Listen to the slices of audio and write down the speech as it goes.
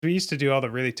We used to do all the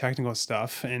really technical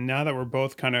stuff. And now that we're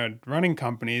both kind of running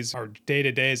companies, our day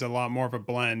to day is a lot more of a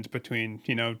blend between,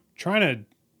 trying to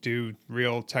do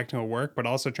real technical work, but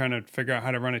also trying to figure out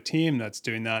how to run a team that's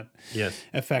doing that Yes.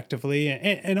 effectively.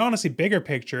 And honestly, bigger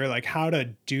picture, like how to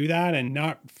do that and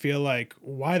not feel like,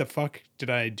 why the fuck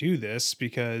did I do this?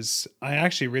 Because I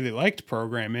actually really liked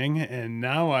programming and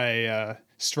now I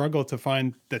struggle to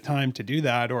find the time to do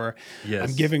that, or I'm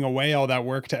Yes. giving away all that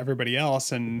work to everybody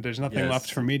else and there's nothing left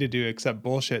Yes. for me to do except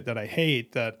bullshit that I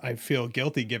hate that I feel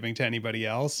guilty giving to anybody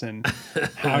else. And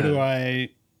how do I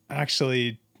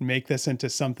actually make this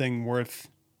into something worth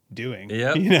doing?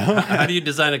 Yep. How do you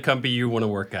design a company you want to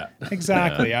work at?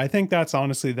 Exactly. I think that's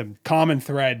honestly the common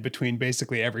thread between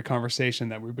basically every conversation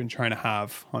that we've been trying to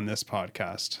have on this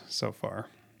podcast so far.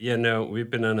 Yeah, no, we've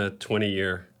been on a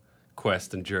 20-year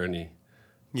quest and journey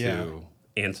Yeah. to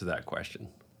answer that question.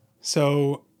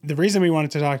 So the reason we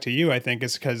wanted to talk to you, I think,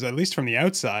 is because at least from the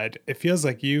outside, it feels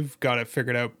like you've got it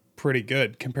figured out pretty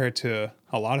good compared to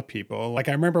a lot of people. Like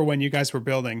I remember when you guys were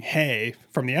building Hey,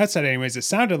 from the outside anyways, it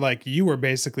sounded like you were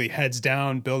basically heads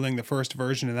down building the first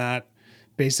version of that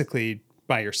basically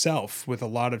by yourself with a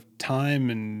lot of time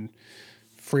and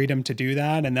freedom to do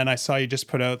that. And then I saw you just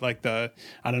put out like I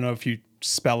don't know if you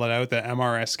spell it out, the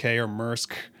MRSK or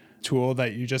Maersk tool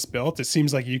that you just built. It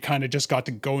seems like you kind of just got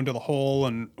to go into the hole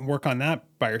and work on that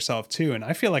by yourself too. And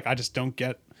I feel like I just don't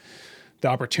get the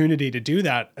opportunity to do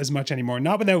that as much anymore.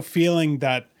 Not without feeling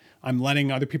that I'm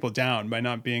letting other people down by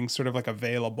not being sort of like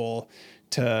available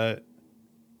to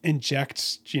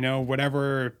inject,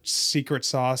 whatever secret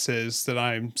sauce is that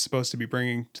I'm supposed to be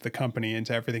bringing to the company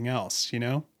into everything else,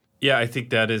 Yeah, I think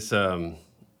that is,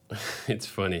 it's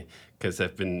funny because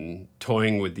I've been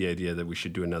toying with the idea that we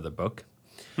should do another book.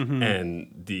 Mm-hmm.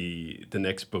 And the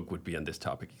next book would be on this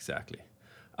topic exactly.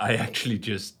 I actually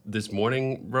just this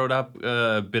morning wrote up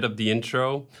a bit of the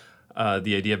intro,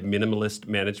 the idea of minimalist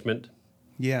management.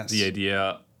 Yes. The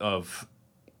idea of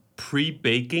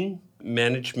pre-baking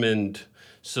management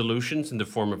solutions in the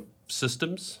form of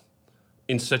systems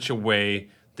in such a way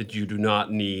that you do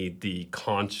not need the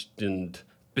constant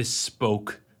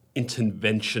bespoke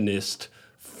interventionist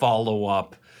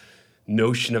follow-up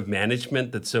notion of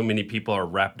management that so many people are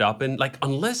wrapped up in. Like,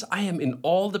 unless I am in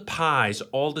all the pies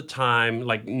all the time,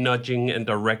 like nudging and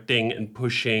directing and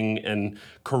pushing and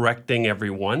correcting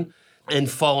everyone and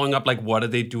following up, like, what are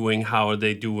they doing? How are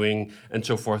they doing? And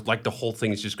so forth. Like, the whole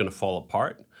thing is just going to fall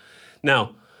apart.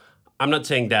 Now, I'm not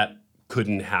saying that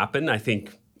couldn't happen. I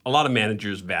think a lot of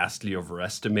managers vastly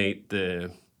overestimate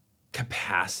the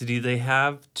capacity they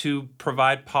have to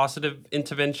provide positive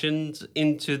interventions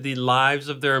into the lives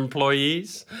of their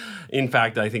employees. In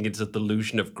fact, I think it's a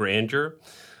delusion of grandeur.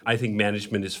 I think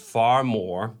management is far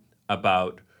more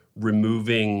about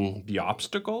removing the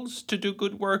obstacles to do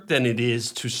good work than it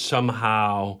is to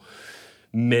somehow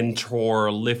mentor,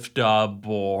 lift up,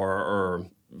 or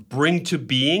bring to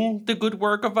being the good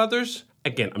work of others.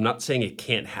 Again, I'm not saying it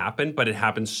can't happen, but it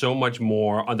happens so much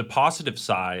more on the positive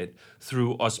side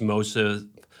through osmosis,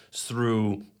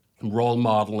 through role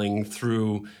modeling,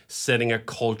 through setting a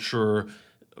culture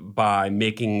by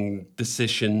making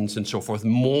decisions and so forth,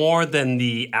 more than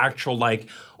the actual like,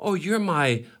 oh, you're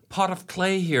my pot of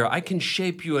clay here. I can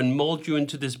shape you and mold you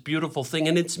into this beautiful thing.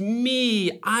 And it's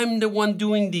me. I'm the one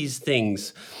doing these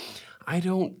things. I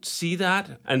don't see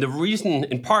that. And the reason,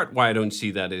 in part, why I don't see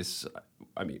that is,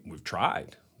 I mean, we've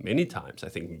tried many times. I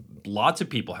think lots of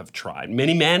people have tried.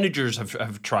 Many managers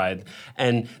have tried.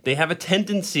 And they have a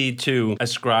tendency to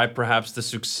ascribe perhaps the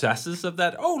successes of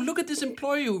that. Oh, look at this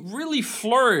employee who really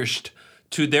flourished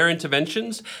to their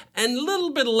interventions. And a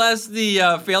little bit less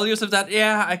the failures of that.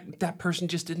 Yeah, that person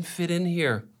just didn't fit in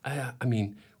here. I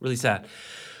mean, really sad.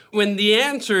 When the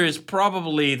answer is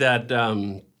probably that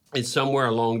it's somewhere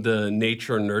along the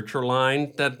nature-nurture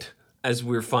line that, as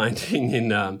we're finding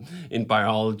in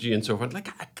biology and so forth, like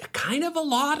kind of a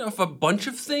lot of a bunch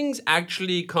of things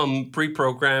actually come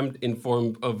pre-programmed in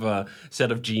form of a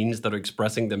set of genes that are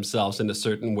expressing themselves in a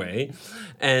certain way.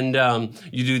 And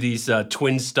you do these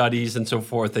twin studies and so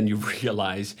forth, and you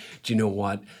realize, do you know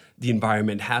what? The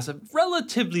environment has a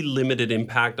relatively limited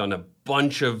impact on a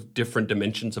bunch of different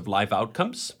dimensions of life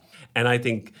outcomes. And I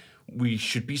think we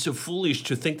should be so foolish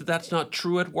to think that that's not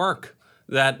true at work.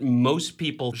 That most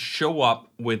people show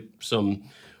up with some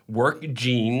work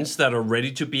genes that are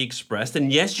ready to be expressed.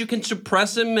 And yes, you can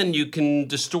suppress them and you can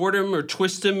distort them or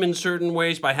twist them in certain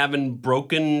ways by having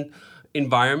broken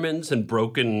environments and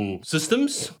broken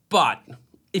systems. But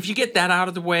if you get that out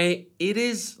of the way, it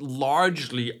is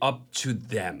largely up to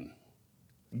them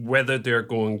whether they're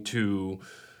going to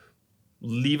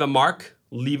leave a mark,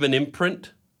 leave an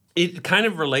imprint, It kind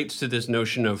of relates to this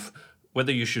notion of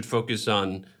whether you should focus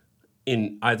on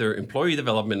in either employee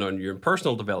development, on your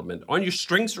personal development, on your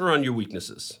strengths or on your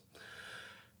weaknesses.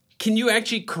 Can you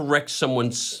actually correct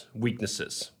someone's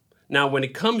weaknesses? Now, when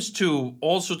it comes to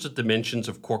all sorts of dimensions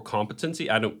of core competency,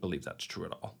 I don't believe that's true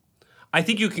at all. I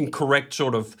think you can correct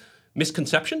sort of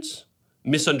misconceptions,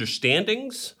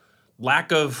 misunderstandings,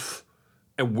 lack of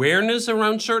awareness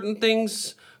around certain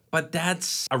things, but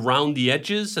that's around the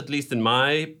edges, at least in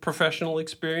my professional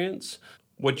experience.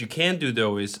 What you can do,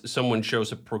 though, is someone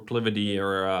shows a proclivity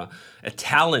or a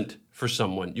talent for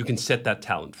someone, you can set that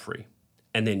talent free.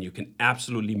 And then you can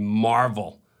absolutely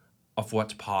marvel of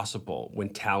what's possible when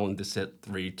talent is set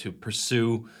free to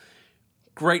pursue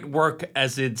great work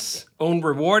as its own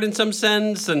reward in some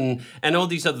sense and all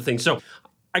these other things. So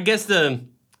I guess the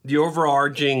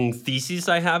overarching thesis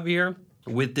I have here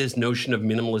with this notion of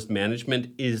minimalist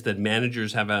management is that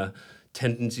managers have a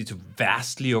tendency to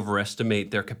vastly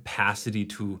overestimate their capacity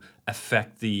to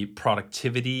affect the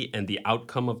productivity and the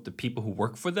outcome of the people who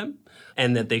work for them,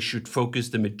 and that they should focus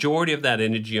the majority of that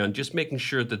energy on just making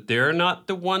sure that they're not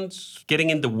the ones getting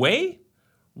in the way,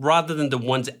 rather than the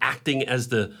ones acting as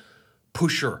the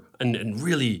pusher and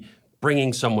really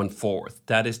bringing someone forth.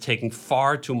 That is taking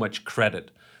far too much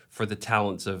credit for the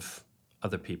talents of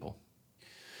other people.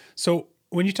 So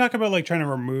when you talk about like trying to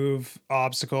remove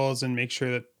obstacles and make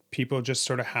sure that people just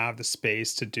sort of have the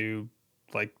space to do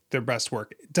like their best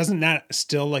work, doesn't that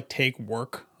still like take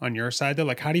work on your side though?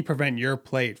 Like how do you prevent your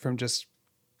plate from just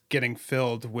getting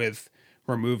filled with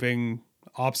removing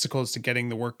obstacles to getting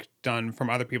the work done from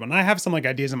other people? And I have some like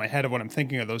ideas in my head of what I'm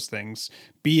thinking of those things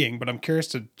being, but I'm curious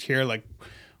to hear like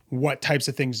what types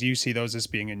of things you see those as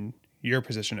being in your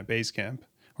position at Basecamp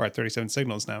or at 37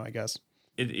 Signals now, I guess.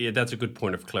 That's a good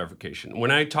point of clarification.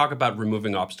 When I talk about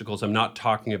removing obstacles, I'm not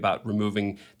talking about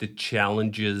removing the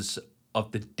challenges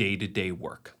of the day-to-day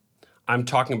work. I'm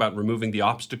talking about removing the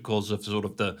obstacles of sort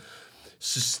of the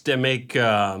systemic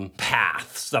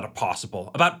paths that are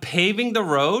possible, about paving the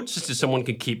road so that someone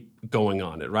can keep going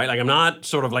on it, right? Like I'm not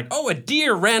sort of like, oh, a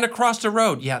deer ran across the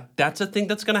road. Yeah, that's a thing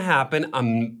that's going to happen.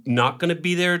 I'm not going to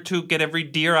be there to get every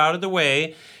deer out of the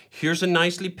way. Here's a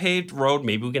nicely paved road.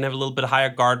 Maybe we can have a little bit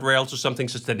higher guardrails or something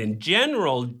so that in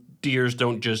general, deers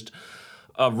don't just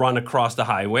run across the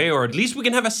highway, or at least we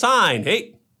can have a sign.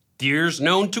 Hey, deer's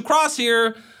known to cross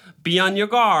here. Be on your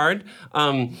guard.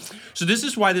 So this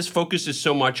is why this focus is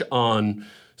so much on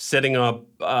setting up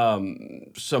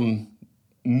some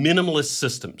minimalist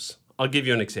systems. I'll give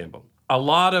you an example. A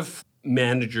lot of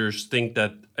managers think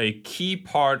that a key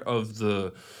part of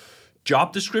the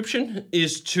job description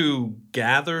is to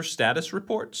gather status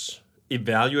reports,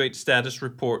 evaluate status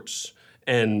reports,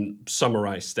 and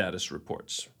summarize status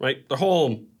reports, right? The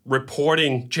whole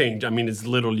reporting change, I mean, it's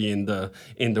literally in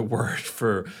the word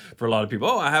for a lot of people.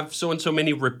 Oh, I have so and so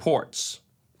many reports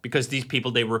because these people,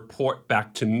 they report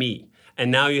back to me. And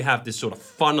now you have this sort of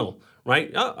funnel,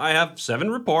 right? Oh, I have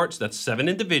 7 reports. That's 7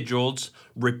 individuals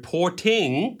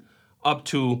reporting up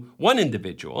to one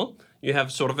individual. You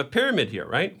have sort of a pyramid here,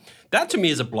 right? That to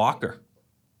me is a blocker,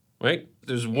 right?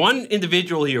 There's one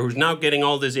individual here who's now getting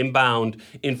all this inbound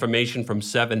information from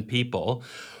 7 people.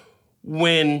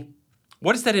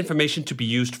 What is that information to be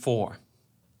used for?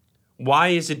 Why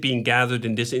is it being gathered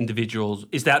in this individual?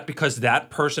 Is that because that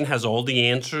person has all the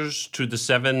answers to the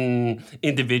 7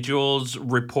 individuals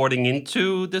reporting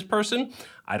into this person?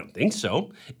 I don't think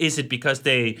so. Is it because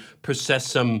they possess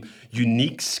some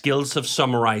unique skills of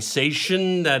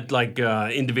summarization that like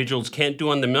individuals can't do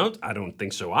on their own? I don't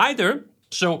think so either.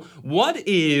 So what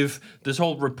if this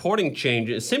whole reporting change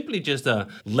is simply just a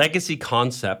legacy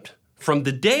concept from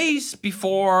the days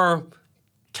before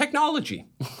technology,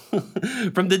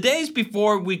 from the days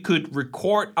before we could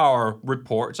record our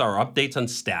reports, our updates on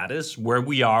status, where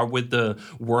we are with the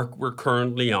work we're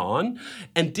currently on,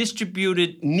 and distribute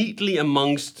it neatly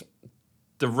amongst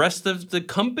the rest of the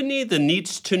company, the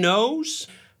needs-to-knows?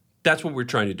 That's what we're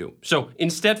trying to do. So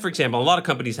instead, for example, a lot of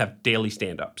companies have daily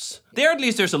stand-ups. There, at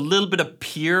least, there's a little bit of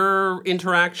peer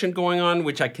interaction going on,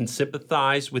 which I can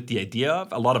sympathize with the idea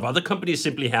of. A lot of other companies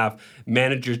simply have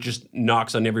managers just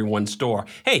knocks on everyone's door.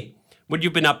 Hey, what have you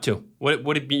been up to?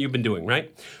 What have you been doing,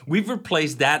 right? We've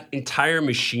replaced that entire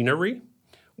machinery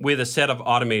with a set of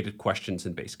automated questions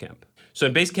in Basecamp. So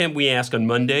in Basecamp, we ask on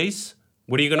Mondays,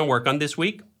 what are you going to work on this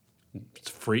week? It's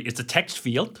free. It's a text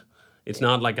field. It's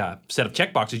not like a set of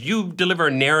checkboxes. You deliver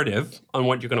a narrative on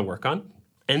what you're going to work on.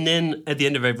 And then at the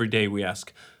end of every day, we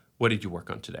ask, what did you work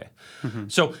on today? Mm-hmm.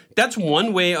 So that's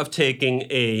one way of taking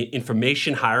a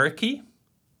information hierarchy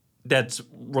that's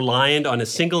reliant on a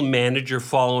single manager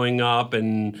following up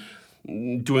and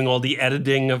doing all the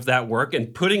editing of that work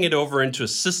and putting it over into a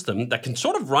system that can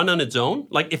sort of run on its own.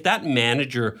 Like if that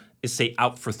manager is, say,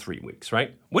 out for 3 weeks,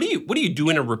 right? What do you do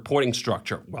in a reporting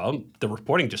structure? Well, the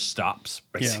reporting just stops,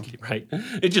 basically, right?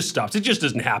 It just stops. It just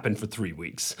doesn't happen for 3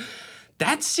 weeks.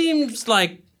 That seems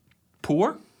like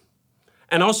poor.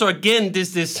 And also, again,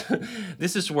 this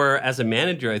is where, as a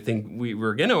manager, I think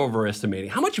we're again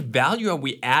overestimating how much value are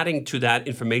we adding to that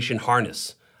information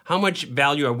harness. How much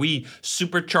value are we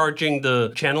supercharging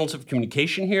the channels of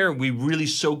communication here? Are we really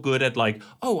so good at like,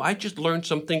 oh, I just learned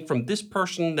something from this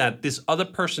person that this other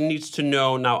person needs to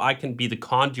know. Now I can be the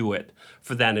conduit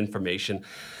for that information.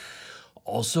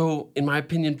 Also, in my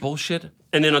opinion, bullshit.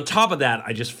 And then on top of that,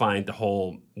 I just find the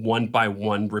whole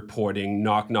one-by-one reporting,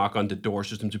 knock on the door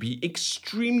system to be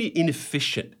extremely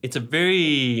inefficient. It's a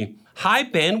very high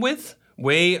bandwidth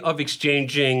way of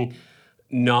exchanging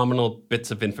nominal bits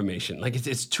of information. Like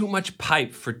it's too much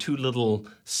pipe for too little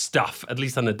stuff, at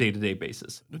least on a day-to-day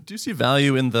basis. Do you see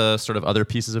value in the sort of other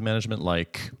pieces of management,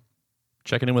 like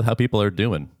checking in with how people are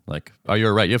doing? Like, are you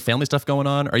all right? You have family stuff going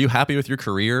on? Are you happy with your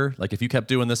career? Like, if you kept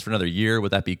doing this for another year,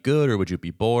 would that be good, or would you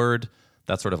be bored?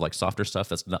 That sort of like softer stuff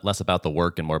that's less about the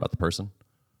work and more about the person?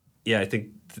 Yeah, I think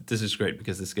this is great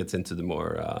because this gets into the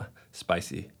more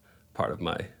spicy part of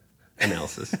my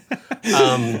analysis.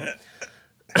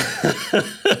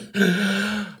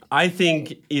 I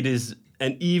think it is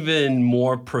an even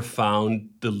more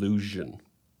profound delusion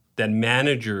that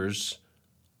managers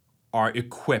are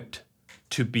equipped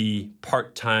to be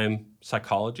part-time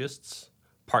psychologists,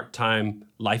 part-time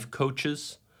life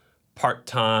coaches,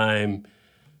 part-time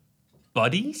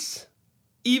buddies,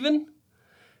 even,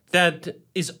 that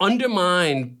is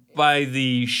undermined by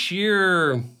the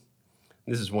sheer,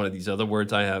 this is one of these other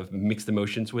words I have mixed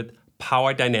emotions with,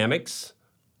 power dynamics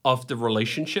of the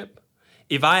relationship.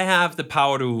 If I have the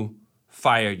power to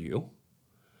fire you,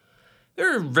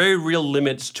 there are very real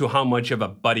limits to how much of a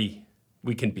buddy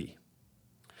we can be.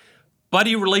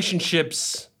 Buddy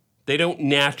relationships, they don't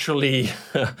naturally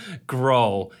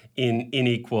grow in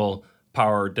unequal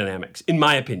power dynamics, in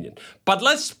my opinion. But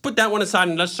let's put that one aside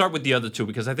and let's start with the other two,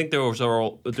 because I think those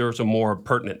are more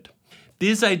pertinent.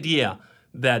 This idea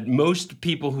that most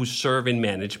people who serve in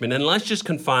management, and let's just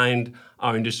confine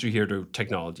our industry here to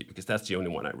technology, because that's the only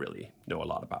one I really know a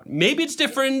lot about. Maybe it's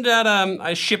different at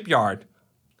a shipyard.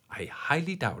 I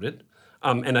highly doubt it.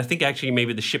 And I think actually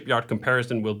maybe the shipyard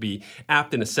comparison will be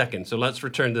apt in a second. So let's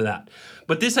return to that.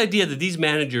 But this idea that these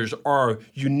managers are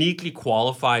uniquely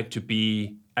qualified to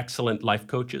be excellent life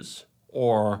coaches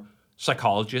or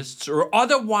psychologists or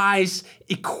otherwise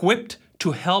equipped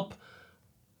to help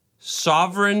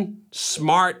sovereign,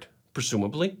 smart,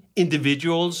 presumably,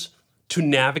 individuals to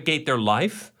navigate their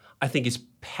life, I think is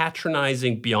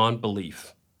patronizing beyond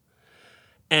belief.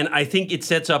 And I think it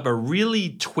sets up a really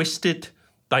twisted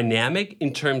dynamic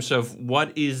in terms of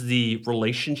what is the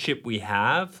relationship we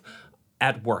have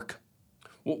at work.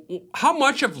 How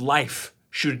much of life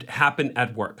should happen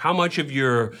at work? How much of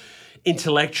your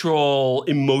intellectual,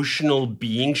 emotional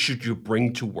being should you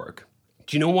bring to work?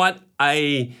 Do you know what?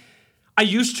 I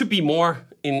used to be more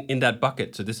in that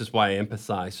bucket. So this is why I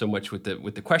empathize so much with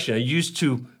the question. I used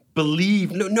to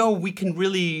believe, no, we can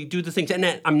really do the things.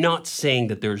 And I'm not saying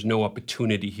that there's no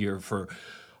opportunity here for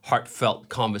heartfelt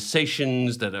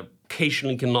conversations that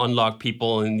occasionally can unlock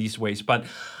people in these ways. But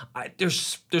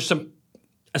there's some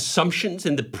assumptions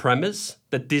in the premise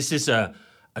that this is a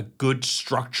good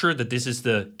structure, that this is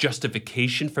the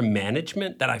justification for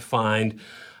management that I find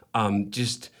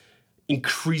just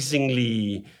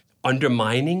increasingly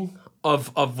undermining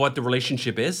of what the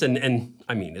relationship is. And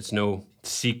I mean, it's no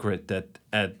secret that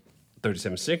at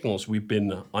 37 Signals, we've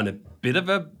been on a bit of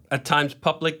a, at times,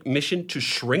 public mission to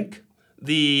shrink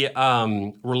the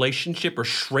relationship or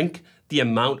shrink the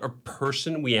amount of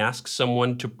person we ask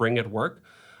someone to bring at work.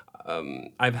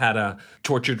 I've had a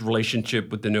tortured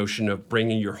relationship with the notion of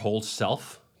bringing your whole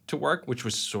self to work, which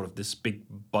was sort of this big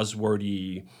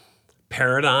buzzwordy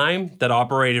paradigm that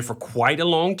operated for quite a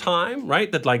long time,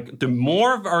 right? That like the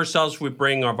more of ourselves we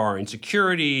bring, of our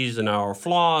insecurities and our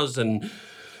flaws and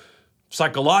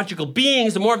psychological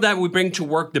beings, the more of that we bring to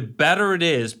work, the better it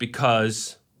is,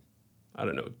 because I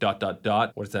don't know, ...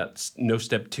 What is that? No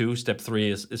step 2, step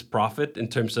 3 is profit in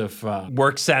terms of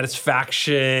work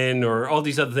satisfaction or all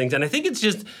these other things. And I think it's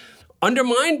just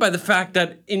undermined by the fact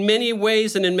that in many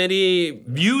ways and in many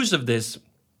views of this,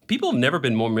 people have never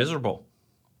been more miserable.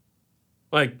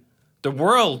 Like the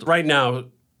world right now,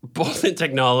 both in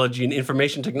technology and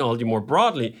information technology more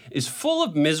broadly, is full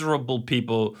of miserable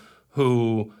people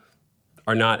who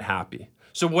are not happy.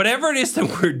 So whatever it is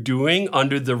that we're doing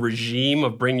under the regime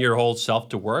of bring your whole self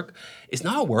to work is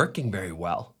not working very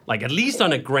well. Like, at least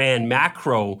on a grand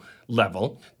macro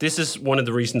level. This is one of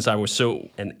the reasons I was so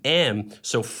and am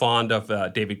so fond of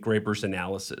David Graeber's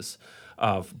analysis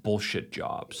of bullshit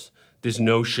jobs. This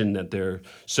notion that there are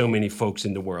so many folks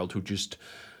in the world who just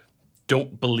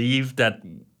don't believe that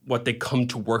what they come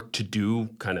to work to do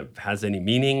kind of has any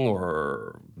meaning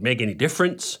or make any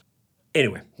difference.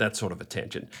 Anyway, that's sort of a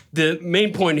tangent. The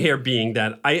main point here being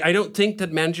that I don't think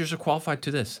that managers are qualified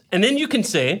to this. And then you can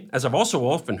say, as I've also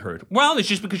often heard, well, it's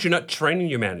just because you're not training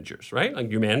your managers, right? Like,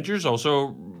 your managers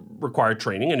also require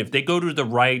training. And if they go to the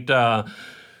right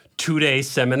 2-day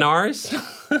seminars,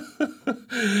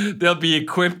 they'll be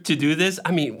equipped to do this.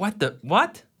 I mean,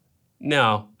 what?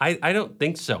 No, I don't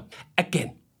think so.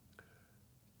 Again,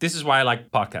 this is why I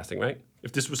like podcasting, right?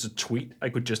 If this was a tweet, I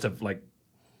could just have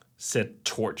set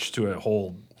torch to a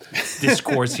whole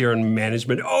discourse here on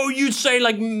management. Oh, you say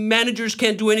managers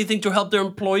can't do anything to help their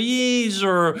employees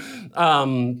or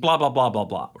blah, blah, blah, blah,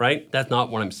 blah, right? That's not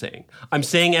what I'm saying. I'm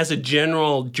saying as a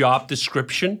general job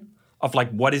description of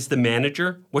what is the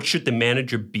manager? What should the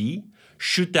manager be?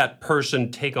 Should that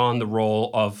person take on the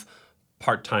role of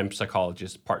part-time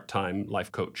psychologist, part-time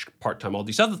life coach, part-time all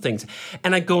these other things?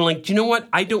 And I go do you know what?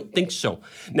 I don't think so.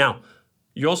 Now,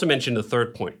 you also mentioned the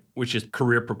third point, which is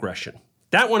career progression.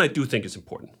 That one I do think is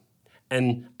important.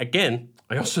 And again,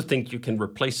 I also think you can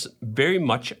replace very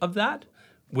much of that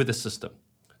with a system.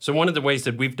 So one of the ways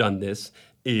that we've done this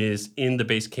is in the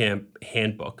Basecamp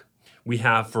handbook. We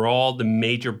have, for all the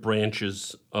major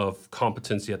branches of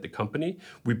competency at the company,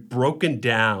 we've broken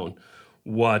down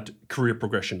what career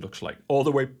progression looks like, all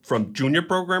the way from junior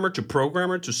programmer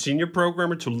to senior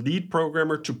programmer to lead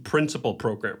programmer to principal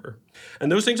programmer.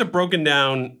 And those things are broken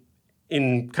down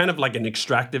in kind of like an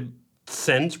extractive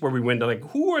sense, where we went to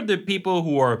who are the people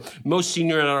who are most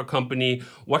senior at our company?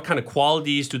 What kind of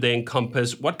qualities do they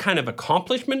encompass? What kind of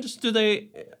accomplishments do they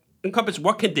encompass?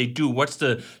 What can they do? What's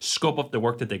the scope of the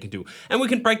work that they can do? And we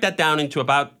can break that down into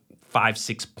about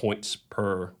 5-6 points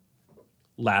per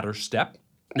ladder step.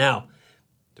 Now,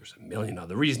 there's a million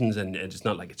other reasons, and it's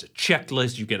not like it's a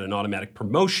checklist. You get an automatic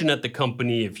promotion at the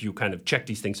company if you kind of check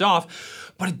these things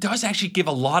off. But it does actually give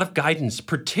a lot of guidance,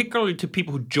 particularly to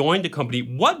people who join the company.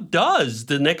 What does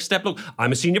the next step look?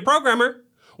 I'm a senior programmer.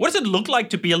 What does it look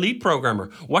like to be a lead programmer?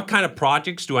 What kind of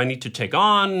projects do I need to take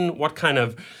on? What kind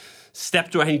of step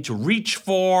do I need to reach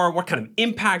for? What kind of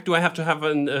impact do I have to have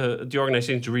on the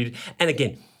organization to read? And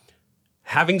again,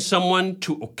 having someone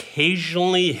to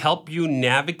occasionally help you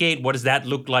navigate what does that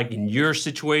look like in your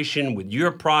situation with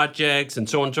your projects and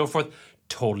so on and so forth,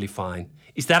 totally fine.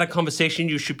 Is that a conversation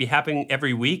you should be having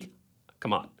every week?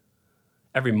 Come on.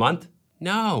 Every month?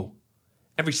 No.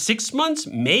 Every 6 months?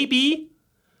 Maybe.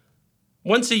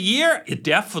 Once a year?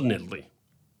 Definitely.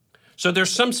 So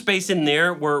there's some space in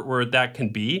there where that can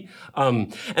be.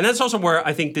 And that's also where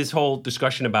I think this whole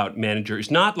discussion about manager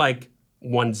is not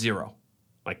 1-0.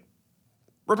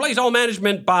 Replace all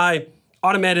management by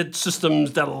automated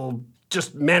systems that'll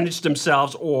just manage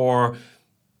themselves, or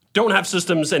don't have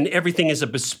systems and everything is a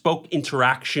bespoke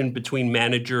interaction between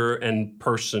manager and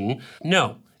person.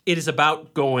 No, it is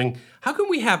about going, how can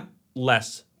we have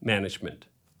less management?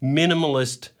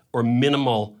 Minimalist or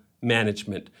minimal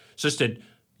management. Such that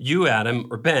you, Adam,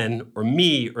 or Ben, or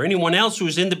me, or anyone else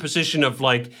who's in the position of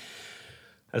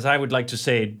as I would like to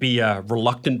say, be a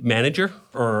reluctant manager,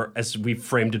 or as we've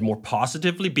framed it more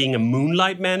positively, being a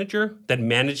moonlight manager, that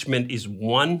management is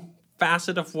one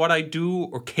facet of what I do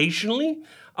occasionally.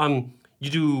 You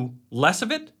do less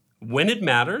of it when it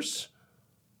matters,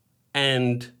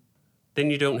 and then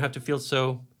you don't have to feel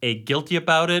so guilty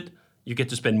about it. You get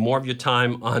to spend more of your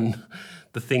time on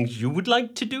the things you would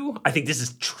like to do. I think this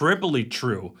is triply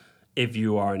true if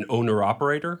you are an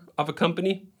owner-operator of a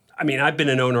company. I mean, I've been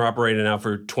an owner-operator now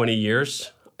for 20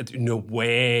 years. No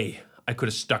way I could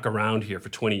have stuck around here for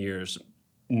 20 years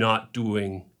not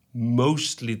doing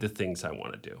mostly the things I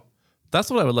want to do. That's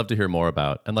what I would love to hear more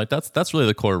about. And that's really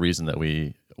the core reason that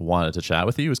we wanted to chat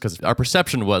with you, is because our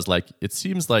perception was it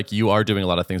seems like you are doing a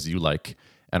lot of things that you like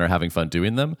and are having fun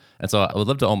doing them. And so I would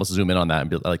love to almost zoom in on that and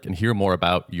be and hear more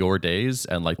about your days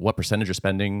and what percentage you're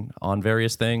spending on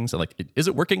various things. And is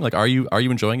it working? Are you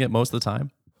enjoying it most of the time?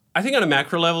 I think on a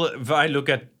macro level, if I look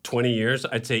at 20 years,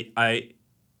 I'd say I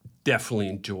definitely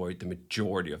enjoyed the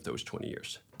majority of those 20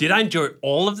 years. Did I enjoy it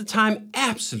all of the time?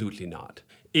 Absolutely not.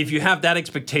 If you have that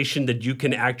expectation that you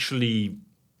can actually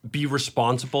be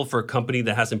responsible for a company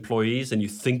that has employees and you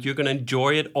think you're going to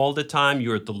enjoy it all the time,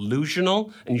 you're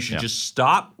delusional and you should just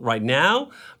stop right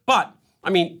now. But, I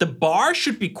mean, the bar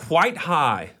should be quite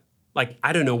high Like,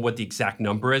 I don't know what the exact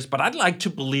number is, but I'd like to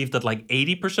believe that like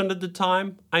 80% of the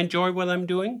time I enjoy what I'm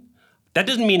doing. That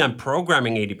doesn't mean I'm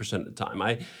programming 80% of the time.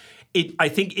 I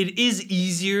think it is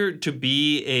easier to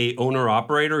be a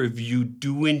owner-operator if you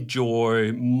do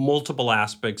enjoy multiple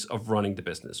aspects of running the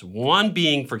business. One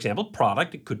being, for example,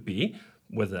 product. It could be,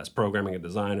 whether that's programming or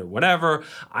design or whatever.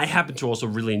 I happen to also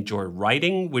really enjoy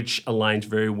writing, which aligns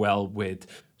very well with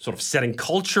sort of setting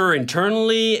culture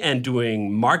internally and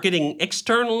doing marketing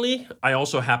externally. I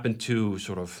also happen to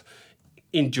sort of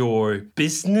enjoy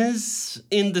business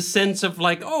in the sense of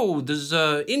like, oh, does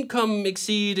income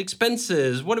exceed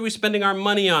expenses? What are we spending our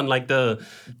money on? Like the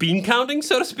bean counting,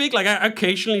 so to speak. Like I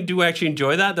occasionally do actually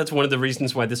enjoy that. That's one of the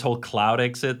reasons why this whole cloud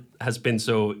exit has been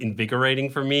so invigorating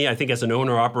for me. I think as an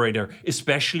owner operator,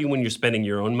 especially when you're spending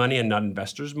your own money and not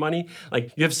investors' money,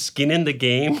 like you have skin in the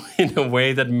game in a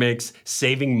way that makes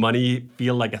saving money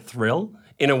feel like a thrill,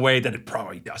 in a way that it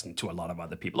probably doesn't to a lot of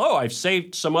other people. Oh, I've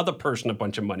saved some other person a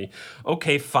bunch of money.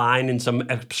 Okay, fine, in some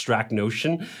abstract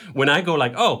notion. When I go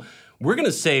like, oh, we're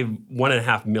gonna save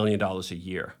 $1.5 million a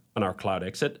year on our cloud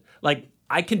exit, like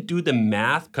I can do the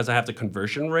math because I have the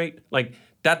conversion rate. Like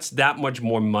that's that much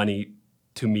more money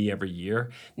to me every year.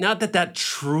 Not that that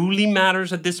truly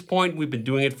matters at this point. We've been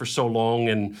doing it for so long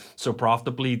and so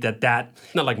profitably that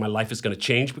not like my life is gonna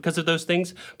change because of those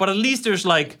things, but at least there's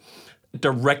like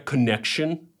direct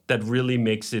connection that really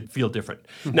makes it feel different.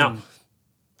 Mm-hmm. Now,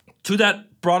 to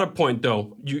that broader point,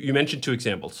 though, you mentioned two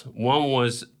examples. One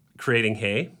was creating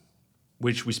Hey,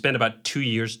 which we spent about 2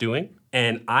 years doing.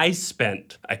 And I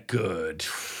spent a good,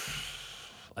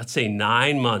 let's say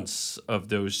 9 months of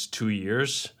those 2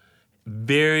 years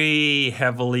very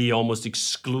heavily, almost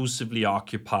exclusively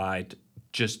occupied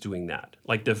just doing that.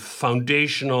 Like the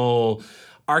foundational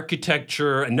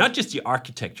architecture, and not just the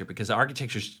architecture, because the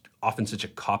architecture is often such a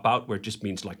cop-out where it just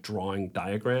means like drawing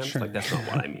diagrams. Sure. Like that's not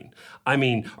what I mean. I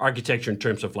mean architecture in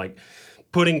terms of like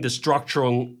putting the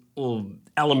structural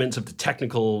elements of the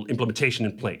technical implementation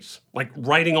in place, like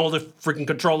writing all the freaking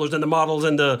controllers and the models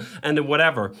and the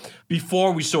whatever.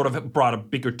 Before we sort of brought a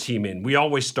bigger team in, we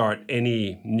always start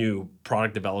any new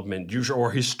product development, usually, or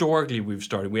historically we've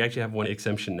started. We actually have one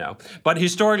exemption now, but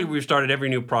historically we've started every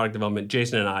new product development.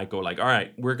 Jason and I go like, all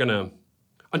right,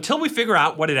 until we figure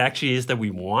out what it actually is that we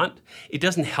want, it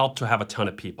doesn't help to have a ton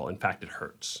of people. In fact, it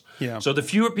hurts. Yeah. So the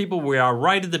fewer people we are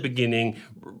right at the beginning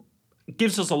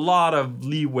gives us a lot of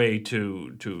leeway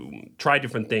to try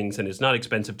different things, and it's not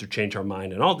expensive to change our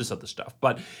mind and all this other stuff.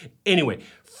 But anyway,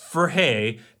 for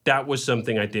Hey, that was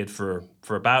something I did for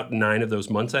about 9 of those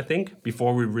months, I think,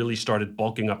 before we really started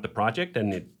bulking up the project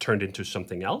and it turned into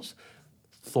something else.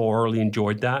 Thoroughly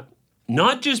enjoyed that.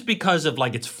 Not just because of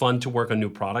like it's fun to work on new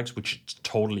products, which it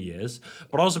totally is,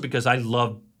 but also because I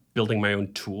love building my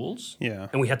own tools. Yeah.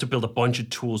 And we had to build a bunch of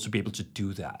tools to be able to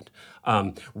do that.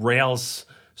 Rails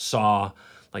saw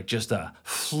like just a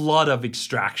flood of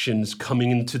extractions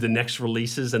coming into the next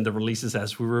releases and the releases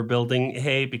as we were building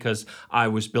Hey, because I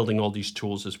was building all these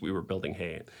tools as we were building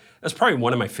Hey. That's probably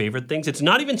one of my favorite things. It's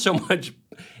not even so much,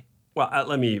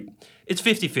 it's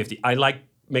 50-50. I like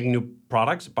making new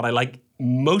products, but I like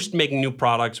most making new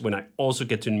products when I also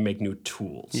get to make new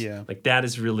tools. Yeah. Like that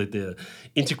is really the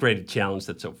integrated challenge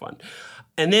that's so fun.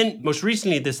 And then most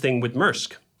recently, this thing with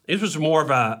Maersk. It was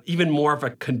even more of a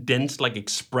condensed like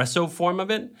espresso form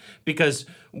of it, because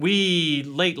we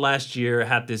late last year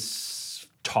had this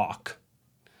talk.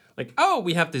 Like, oh,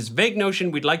 we have this vague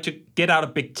notion we'd like to get out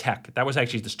of big tech. That was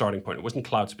actually the starting point. It wasn't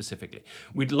cloud specifically.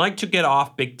 We'd like to get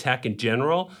off big tech in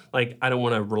general. Like, I don't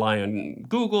want to rely on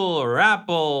Google or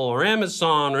Apple or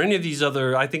Amazon or any of these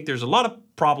other. I think there's a lot of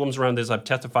problems around this. I've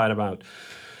testified about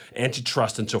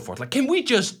antitrust and so forth. Like, can we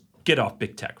just get off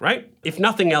big tech, right? If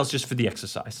nothing else, just for the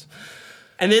exercise.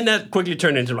 And then that quickly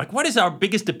turned into like, what is our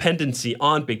biggest dependency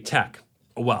on big tech?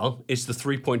 Well, it's the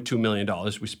 $3.2 million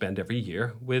we spend every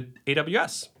year with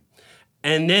AWS.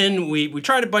 And then we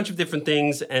tried a bunch of different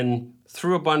things and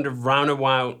through a bunch of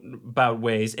roundabout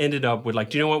ways ended up with like,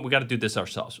 do you know what? We got to do this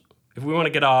ourselves. If we want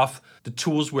to get off the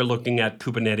tools we're looking at,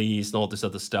 Kubernetes and all this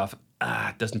other stuff,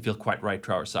 it doesn't feel quite right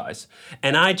to our size.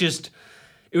 And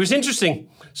it was interesting.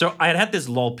 So I had this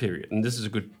lull period, and this is a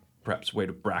good perhaps way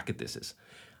to bracket this is.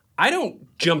 I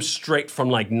don't jump straight from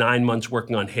like 9 months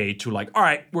working on Hey to like, all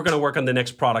right, we're going to work on the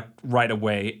next product right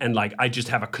away. And like, I just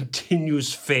have a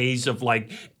continuous phase of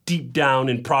like deep down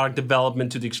in product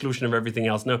development to the exclusion of everything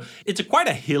else. No, it's quite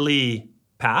a hilly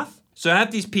path. So I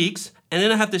have these peaks and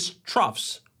then I have these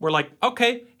troughs where like,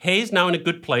 okay, Hey is now in a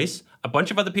good place. A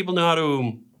bunch of other people know how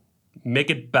to make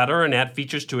it better and add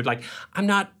features to it. Like, I'm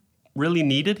not really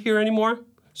needed here anymore.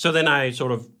 So then I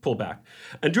sort of pull back.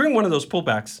 And during one of those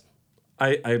pullbacks,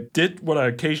 I did what I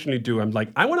occasionally do. I'm like,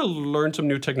 I want to learn some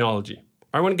new technology.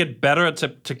 I want to get better at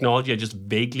technology I just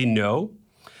vaguely know.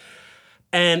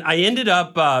 And I ended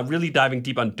up really diving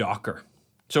deep on Docker.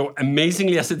 So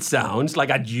amazingly as it sounds, like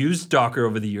I'd used Docker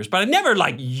over the years, but I'd never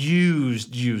like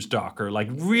used Docker, like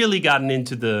really gotten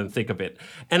into the thick of it.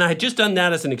 And I had just done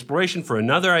that as an exploration for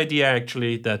another idea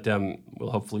actually that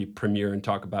we'll hopefully premiere and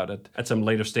talk about it at some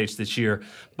later stage this year.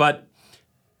 But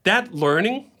that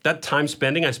learning, that time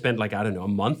spending, I spent like, I don't know, a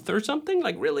month or something,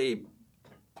 like really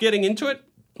getting into it,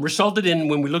 resulted in,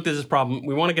 when we looked at this problem,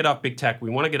 we want to get off big tech,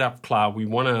 we want to get off cloud, we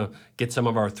want to get some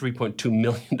of our $3.2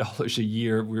 million a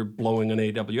year we're blowing on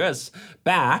AWS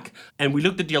back. And we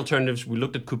looked at the alternatives, we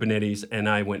looked at Kubernetes, and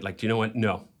I went like, do you know what?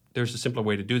 No, there's a simpler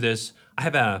way to do this. I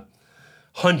have a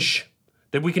hunch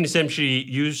that we can essentially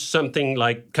use something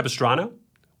like Capistrano,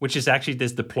 which is actually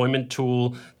this deployment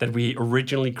tool that we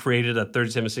originally created at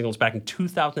 37 Signals back in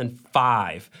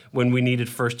 2005 when we needed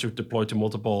first to deploy to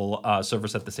multiple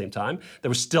servers at the same time. That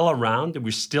was still around, that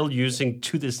we're still using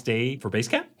to this day for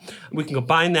Basecamp. We can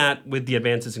combine that with the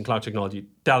advances in cloud technology,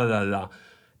 an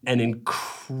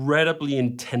incredibly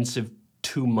intensive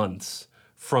 2 months.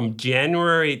 From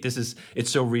January,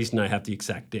 it's so recent I have the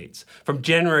exact dates. From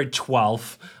January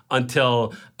 12th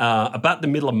until about the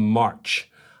middle of March,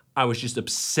 I was just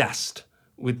obsessed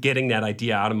with getting that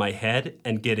idea out of my head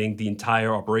and getting the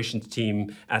entire operations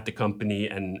team at the company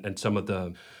and some of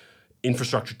the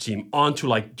infrastructure team onto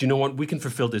like, do you know what? We can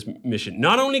fulfill this mission.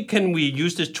 Not only can we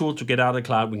use this tool to get out of the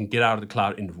cloud, we can get out of the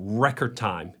cloud in record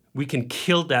time. We can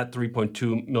kill that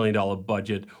 $3.2 million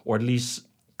budget, or at least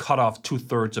cut off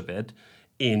 2/3 of it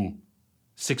in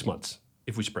 6 months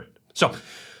if we spread it. So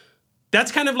that's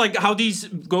kind of like how these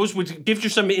goes, which gives you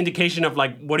some indication of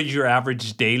like, what does your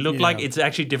average day look like? It's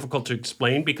actually difficult to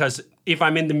explain because if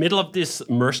I'm in the middle of this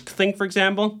Maersk thing, for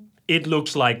example, it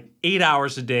looks like 8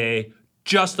 hours a day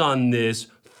just on this,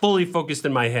 fully focused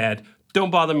in my head.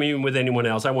 Don't bother me with anyone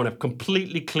else. I want a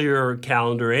completely clear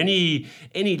calendar. Any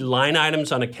line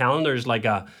items on a calendar is like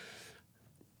a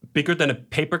bigger than a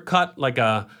paper cut, like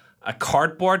a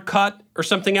cardboard cut or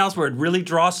something else where it really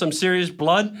draws some serious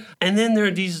blood. And then there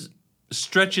are these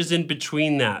stretches in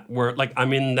between that where like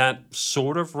I'm in that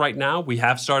sort of right now. We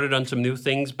have started on some new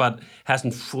things, but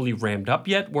hasn't fully ramped up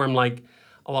yet, where I'm like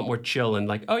a lot more chill and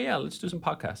like, oh yeah, let's do some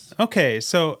podcasts. Okay,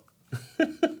 so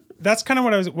that's kind of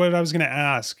what I was going to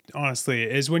ask, honestly,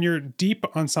 is when you're deep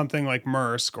on something like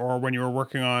Maersk, or when you were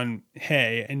working on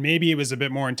Hay, and maybe it was a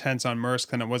bit more intense on Maersk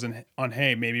than it was on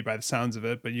Hay, maybe by the sounds of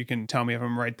it, but you can tell me if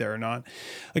I'm right there or not.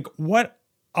 Like, what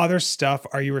other stuff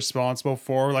are you responsible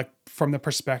for, like from the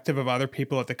perspective of other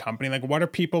people at the company? Like, what are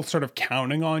people sort of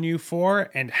counting on you for,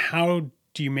 and how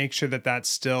do you make sure that that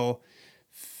still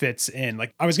fits in?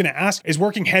 Like, I was going to ask, is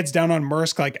working heads down on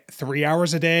Maersk like 3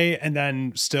 hours a day and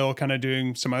then still kind of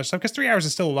doing some other stuff? Because 3 hours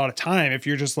is still a lot of time if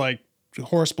you're just like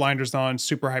horse blinders on,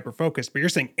 super hyper focused, but you're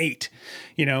saying 8,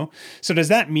 you know? So does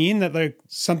that mean that like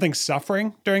something's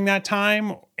suffering during that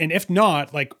time? And if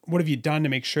not, like, what have you done to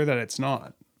make sure that it's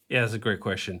not? Yeah, that's a great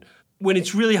question. When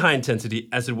it's really high intensity,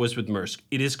 as it was with Maersk,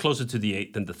 it is closer to the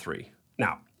 8 than the 3.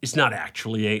 Now, it's not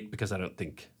actually 8 because I don't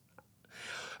think...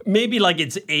 Maybe like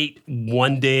it's 8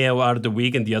 one day out of the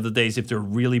week, and the other days, if they're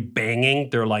really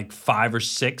banging, they're like 5 or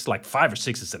 6. Like 5 or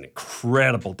 6 is an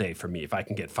incredible day for me if I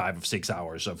can get 5 or 6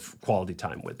 hours of quality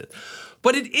time with it.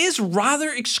 But it is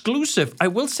rather exclusive, I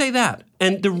will say that.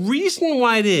 And the reason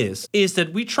why it is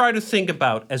that we try to think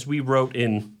about, as we wrote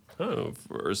in,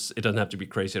 first, it doesn't have to be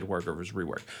crazy at work, or it was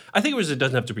rework. I think it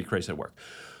doesn't have to be crazy at work.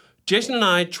 Jason and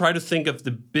I try to think of the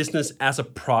business as a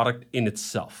product in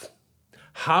itself.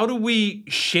 How do we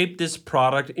shape this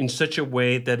product in such a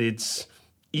way that it's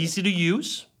easy to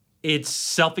use, it's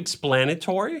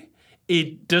self-explanatory,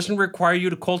 it doesn't require you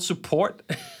to call support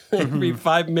every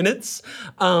 5 minutes?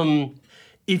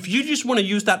 If you just want to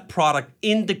use that product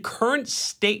in the current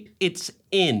state it's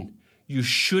in, you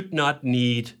should not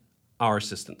need our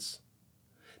assistance.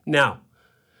 Now,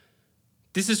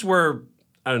 this is where,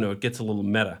 I don't know, it gets a little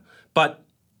meta, but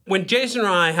when Jason and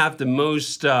I have the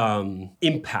most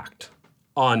impact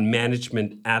on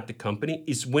management at the company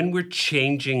is when we're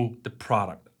changing the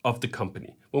product of the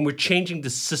company, when we're changing the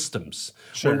systems,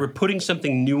 when we're putting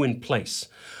something new in place.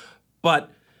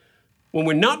 But when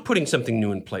we're not putting something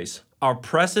new in place, our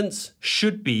presence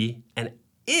should be, and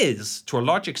is to a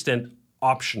large extent,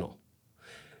 optional.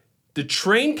 The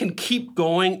train can keep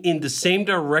going in the same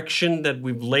direction that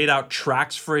we've laid out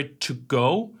tracks for it to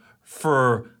go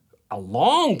for a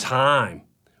long time,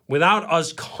 without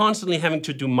us constantly having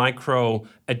to do micro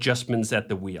adjustments at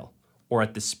the wheel. or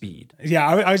at the speed. Yeah,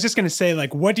 I was just going to say,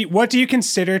 like, what do you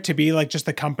consider to be like just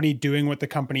the company doing what the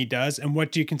company does, and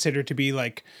what do you consider to be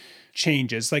like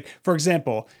changes? Like, for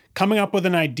example, coming up with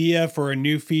an idea for a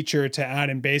new feature to add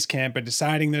in Basecamp and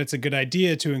deciding that it's a good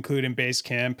idea to include in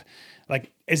Basecamp,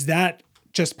 like, is that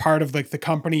just part of like the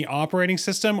company operating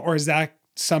system, or is that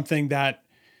something that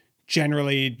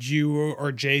generally you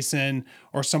or Jason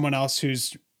or someone else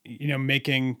who's, you know,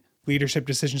 making leadership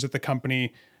decisions at the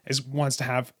company wants to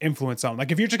have influence on?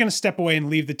 Like, if you're just going to step away and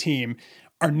leave the team,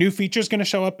 are new features going to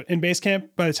show up in Basecamp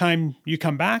by the time you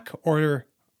come back? Or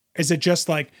is it just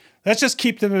like, let's just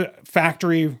keep the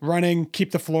factory running,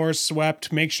 keep the floors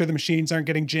swept, make sure the machines aren't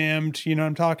getting jammed? You know what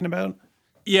I'm talking about?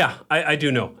 Yeah, I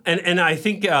do know. And I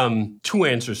think two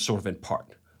answers sort of in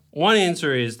part. One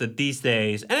answer is that these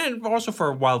days, and also for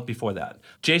a while before that,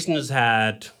 Jason has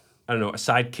had, I don't know, a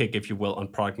sidekick, if you will, on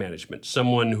product management.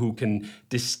 Someone who can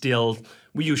distill,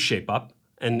 we use ShapeUp,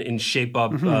 and in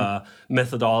ShapeUp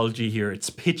methodology here, it's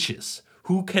pitches.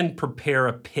 Who can prepare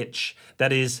a pitch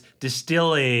that is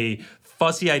distill a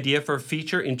fuzzy idea for a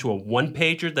feature into a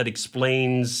one-pager that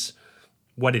explains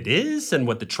what it is and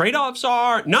what the trade-offs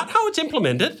are, not how it's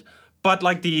implemented, but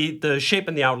like the shape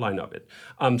and the outline of it.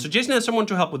 So Jason has someone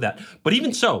to help with that. But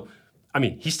even so, I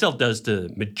mean, he still does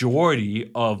the majority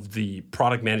of the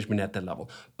product management at that level.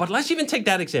 But let's even take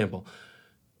that example.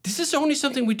 This is only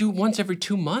something we do once every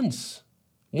 2 months.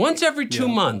 Once every 2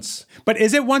 months. But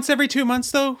is it once every 2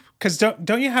 months though? Because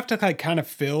don't you have to like kind of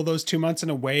fill those 2 months in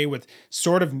a way with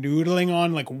sort of noodling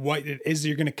on like what it is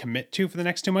you're going to commit to for the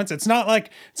next 2 months? It's not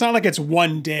like it's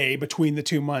one day between the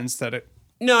 2 months that it.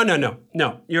 No.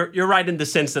 You're right in the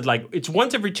sense that like it's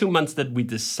once every 2 months that we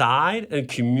decide and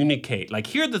communicate. Like,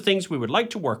 here are the things we would like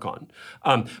to work on.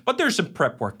 But there's some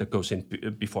prep work that goes in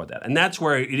before that. And that's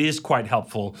where it is quite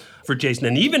helpful for Jason.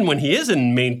 And even when he is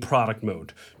in main product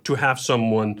mode, to have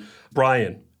someone,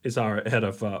 Brian is our head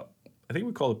of, I think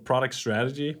we call it product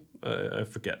strategy. I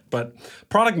forget. But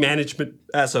product management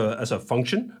as a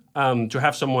function, to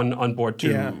have someone on board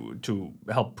to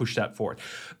help push that forward.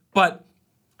 But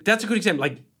that's a good example.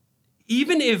 Like,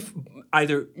 even if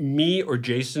either me or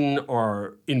Jason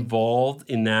are involved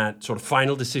in that sort of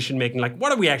final decision making, like,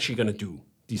 what are we actually going to do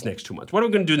these next 2 months? What are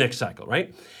we going to do next cycle,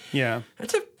 right? Yeah.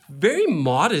 That's a very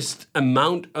modest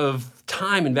amount of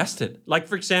time invested. Like,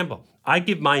 for example, I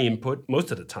give my input most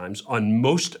of the times on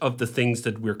most of the things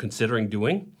that we're considering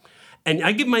doing. And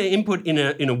I give my input in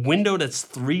a window that's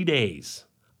 3 days.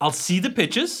 I'll see the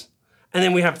pitches. And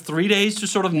then we have 3 days to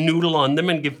sort of noodle on them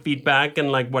and give feedback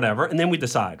and like whatever. And then we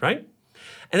decide, right?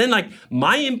 And then like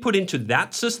my input into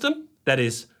that system, that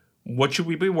is, what should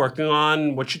we be working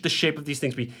on? What should the shape of these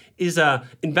things be? Is a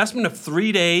investment of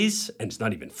 3 days. And it's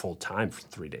not even full time for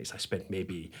 3 days. I spent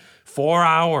maybe 4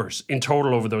 hours in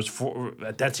total over those 4.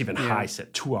 That's even high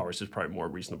set. 2 hours is probably more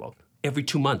reasonable. Every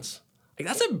 2 months. Like,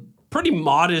 that's a pretty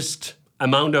modest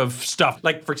amount of stuff.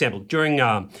 Like, for example, during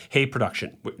hay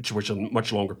production, which was a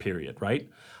much longer period, right?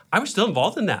 I was still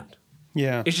involved in that.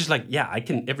 Yeah. It's just like, yeah, I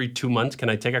can, every 2 months,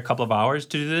 can I take a couple of hours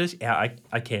to do this? Yeah,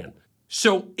 I can.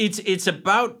 So it's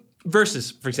about, versus,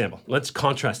 for example, let's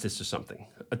contrast this to something,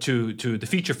 to the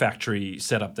feature factory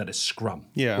setup that is Scrum.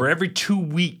 Yeah. Where every 2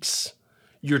 weeks,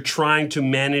 you're trying to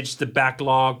manage the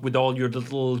backlog with all your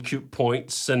little cute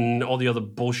points and all the other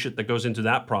bullshit that goes into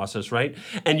that process, right?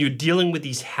 And you're dealing with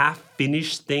these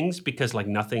half-finished things because like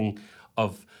nothing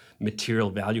of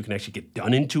material value can actually get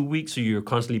done in 2 weeks. So you're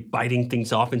constantly biting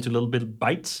things off into little bit of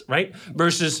bites, right?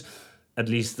 Versus, at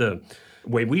least the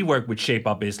way we work with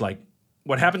ShapeUp is like,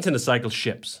 what happens in a cycle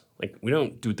ships. Like, we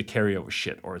don't do the carryover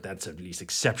shit, or that's at least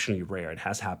exceptionally rare. It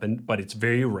has happened, but it's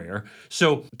very rare.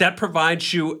 So that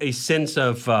provides you a sense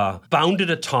of bounded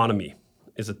autonomy,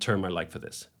 is a term I like for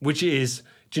this, which is,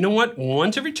 do you know what?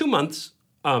 Once every 2 months,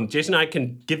 Jason and I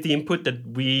can give the input that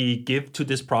we give to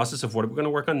this process of what we're going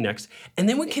to work on next. And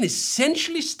then we can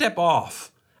essentially step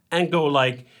off and go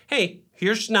like, hey,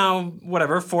 here's now,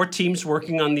 whatever, 4 teams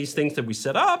working on these things that we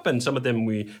set up, and some of them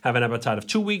we have an appetite of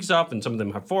 2 weeks off, and some of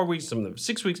them have 4 weeks, some of them have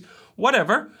 6 weeks,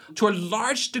 whatever. To a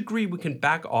large degree, we can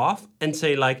back off and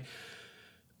say like,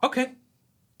 okay,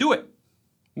 do it.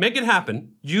 Make it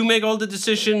happen. You make all the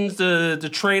decisions, the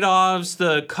trade-offs,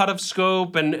 the cut of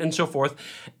scope, and so forth.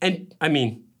 And I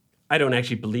mean, I don't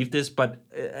actually believe this, but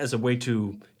as a way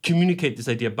to communicate this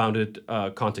idea of bounded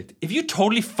context, if you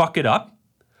totally fuck it up,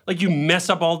 like you mess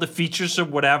up all the features or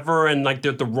whatever, and like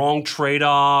the wrong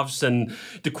trade-offs, and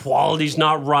the quality's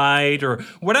not right, or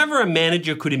whatever a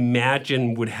manager could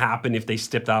imagine would happen if they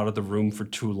stepped out of the room for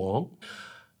too long.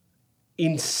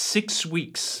 In 6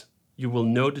 weeks, you will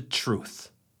know the truth.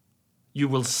 You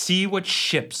will see what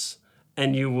ships,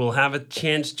 and you will have a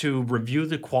chance to review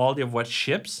the quality of what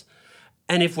ships.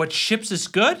 And if what ships is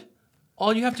good,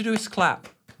 all you have to do is clap,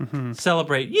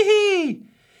 celebrate, yee!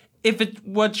 If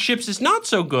what ships is not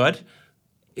so good,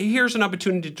 here's an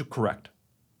opportunity to correct,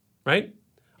 right?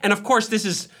 And of course, this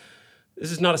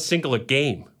is not a singular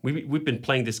game. We've been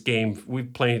playing this game.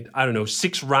 We've played,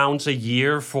 6 rounds a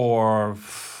year for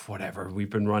whatever. We've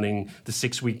been running the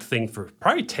 6-week thing for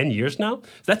probably 10 years now.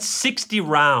 That's 60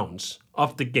 rounds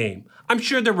of the game. I'm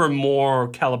sure there were more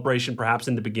calibration perhaps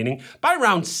in the beginning. By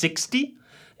round 60,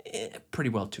 pretty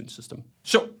well-tuned system.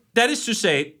 So that is to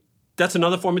say, that's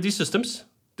another form of these systems.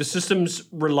 The systems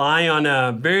rely on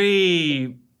a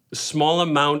very small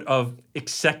amount of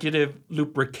executive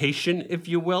lubrication, if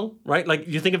you will, right? Like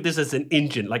you think of this as an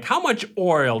engine. Like how much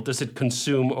oil does it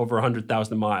consume over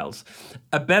 100,000 miles?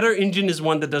 A better engine is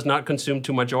one that does not consume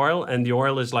too much oil, and the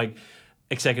oil is like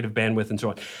executive bandwidth and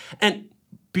so on. And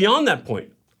beyond that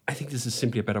point, I think this is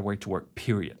simply a better way to work,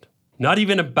 period. Not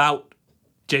even about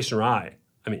Jason or I.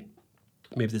 I mean,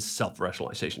 maybe this is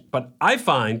self-rationalization. But I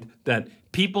find that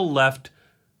people left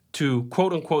to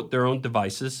quote unquote their own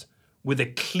devices with a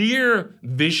clear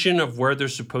vision of where they're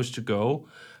supposed to go,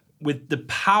 with the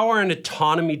power and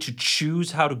autonomy to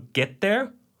choose how to get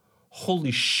there,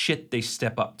 holy shit, they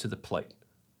step up to the plate.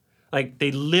 Like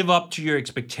they live up to your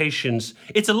expectations.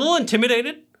 It's a little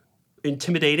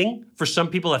intimidating for some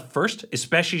people at first,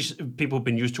 especially people who've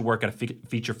been used to work at a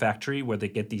feature factory where they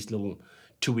get these little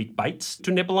 2-week bites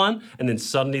to nibble on, and then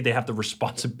suddenly they have the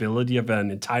responsibility of an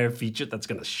entire feature that's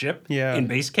going to ship in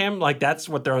Basecamp. Like that's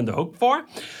what they're on the hook for.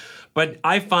 But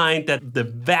I find that the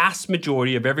vast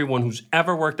majority of everyone who's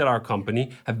ever worked at our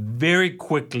company have very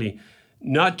quickly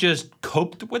not just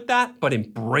coped with that, but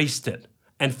embraced it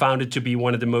and found it to be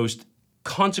one of the most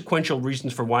consequential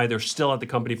reasons for why they're still at the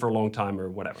company for a long time or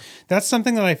whatever. That's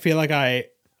something that I feel like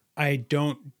I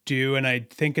don't do, and I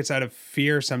think it's out of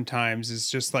fear sometimes,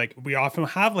 is just like we often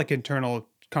have like internal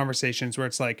conversations where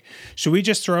it's like, should we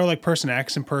just throw like person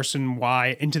X and person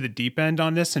Y into the deep end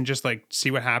on this and just like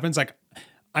see what happens? Like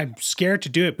I'm scared to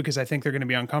do it because I think they're going to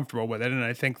be uncomfortable with it, and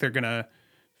I think they're going to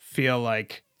feel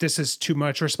like this is too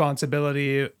much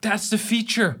responsibility. That's the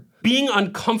feature. Being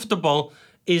uncomfortable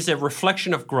is a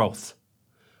reflection of growth.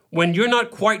 When you're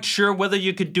not quite sure whether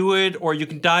you could do it or you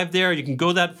can dive there or you can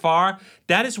go that far,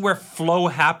 that is where flow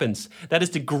happens. That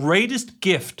is the greatest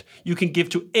gift you can give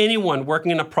to anyone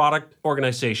working in a product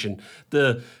organization.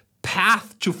 The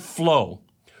path to flow.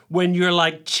 When you're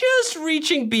like just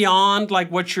reaching beyond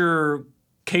like what you're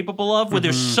capable of, where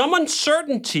there's some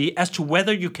uncertainty as to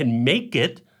whether you can make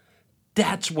it,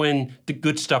 that's when the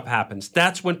good stuff happens.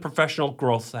 That's when professional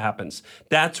growth happens.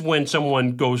 That's when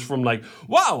someone goes from like,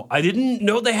 wow, I didn't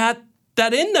know they had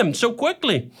that in them so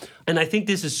quickly. And I think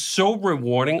this is so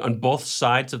rewarding on both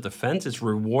sides of the fence. It's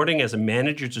rewarding as a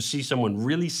manager to see someone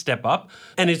really step up.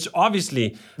 And it's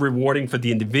obviously rewarding for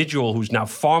the individual who's now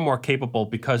far more capable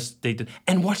because they did.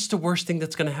 And what's the worst thing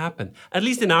that's going to happen? At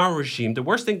least in our regime, the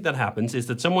worst thing that happens is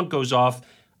that someone goes off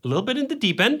a little bit in the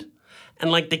deep end and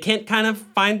like they can't kind of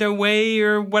find their way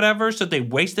or whatever. So they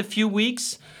waste a few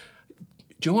weeks.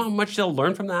 Do you know how much they'll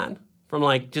learn from that? From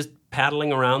like just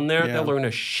paddling around there, they'll learn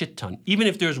a shit ton, even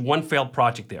if there's one failed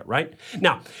project there, right?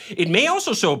 Now, it may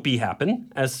also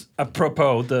happen, as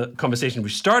apropos the conversation we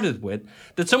started with,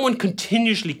 that someone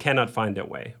continuously cannot find their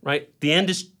way, right? The end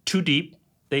is too deep.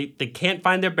 They can't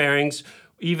find their bearings,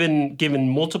 even given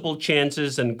multiple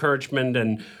chances and encouragement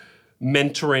and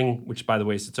mentoring, which, by the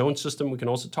way, is its own system we can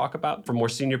also talk about for more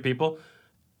senior people.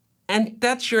 And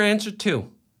that's your answer,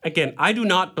 too. Again, I do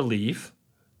not believe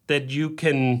that you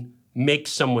can make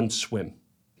someone swim.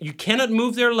 You cannot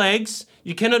move their legs.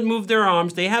 You cannot move their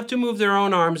arms. They have to move their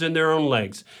own arms and their own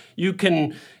legs. You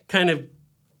can kind of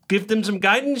give them some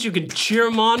guidance. You can cheer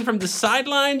them on from the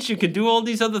sidelines. You can do all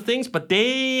these other things, but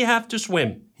they have to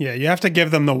swim. Yeah, you have to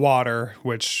give them the water,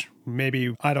 which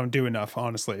maybe I don't do enough,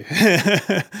 honestly.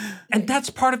 And that's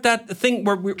part of that thing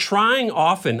where we're trying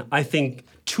often, I think,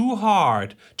 too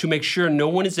hard to make sure no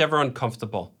one is ever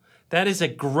uncomfortable. That is a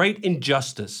great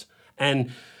injustice.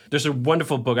 And there's a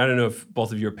wonderful book, I don't know if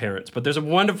both of you are parents, but there's a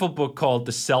wonderful book called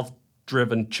The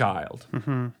Self-Driven Child,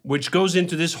 which goes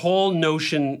into this whole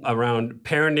notion around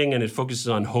parenting, and it focuses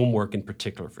on homework in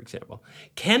particular, for example.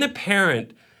 Can a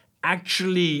parent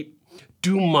actually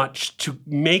do much to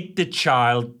make the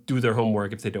child do their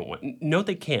homework if they don't want? No,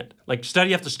 they can't. Like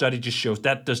study after study just shows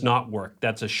that does not work.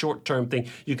 That's a short-term thing.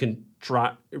 You can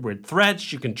try with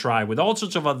threats. You can try with all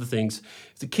sorts of other things.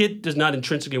 If the kid does not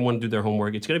intrinsically want to do their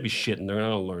homework, it's going to be shit and they're not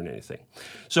going to learn anything.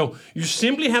 So you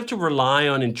simply have to rely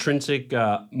on intrinsic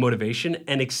motivation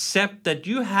and accept that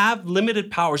you have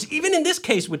limited powers. Even in this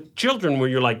case with children where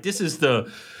you're like, this is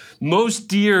the most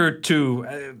dear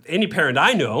to any parent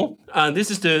I know.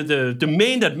 This is the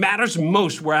domain that matters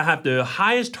most, where I have the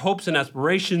highest hopes and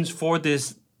aspirations for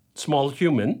this small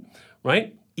human,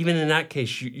 right? Even in that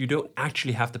case, you don't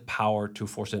actually have the power to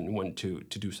force anyone to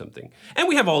do something. And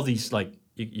we have all these, like,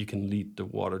 you can lead the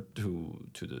water to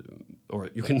the,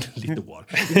 or you can lead the water.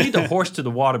 You lead the horse to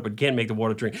the water, but can't make the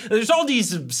water drink. There's all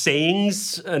these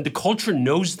sayings, and the culture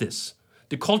knows this.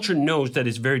 The culture knows that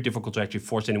it's very difficult to actually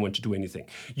force anyone to do anything.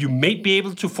 You may be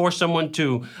able to force someone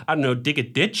to, I don't know, dig a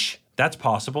ditch. That's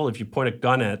possible. If you point a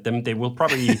gun at them, they will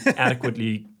probably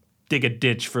adequately dig a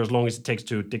ditch for as long as it takes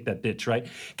to dig that ditch, right?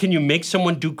 Can you make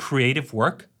someone do creative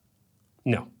work?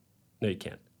 No, you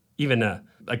can't. Even a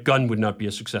gun would not be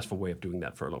a successful way of doing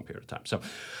that for a long period of time. So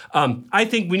I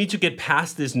think we need to get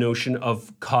past this notion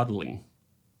of coddling,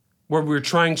 where we're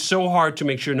trying so hard to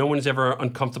make sure no one is ever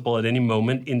uncomfortable at any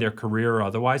moment in their career or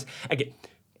otherwise. Again,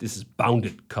 this is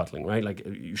bounded cuddling, right? Like,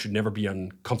 you should never be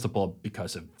uncomfortable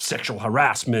because of sexual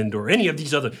harassment or any of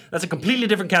these other. That's a completely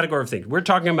different category of things. We're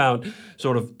talking about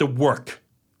sort of the work,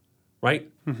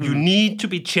 right? Mm-hmm. You need to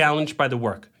be challenged by the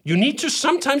work. You need to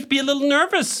sometimes be a little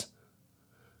nervous.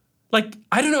 Like,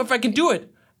 I don't know if I can do it.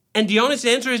 And the honest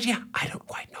answer is, yeah, I don't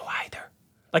quite know either.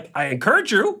 Like, I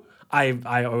encourage you.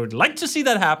 I would like to see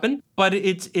that happen, but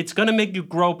it's going to make you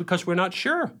grow because we're not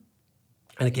sure.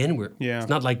 And again, it's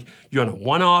not like you're on a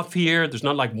one-off here. There's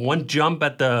not like one jump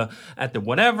at the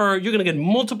whatever. You're going to get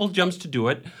multiple jumps to do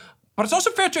it. But it's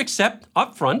also fair to accept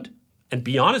up front and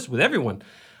be honest with everyone.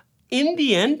 In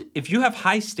the end, if you have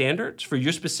high standards for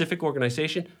your specific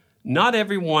organization, not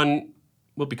everyone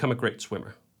will become a great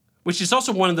swimmer, which is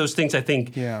also one of those things I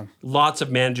think lots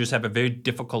of managers have a very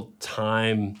difficult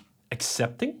time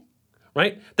accepting.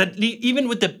 Right? That even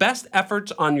with the best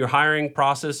efforts on your hiring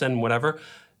process and whatever,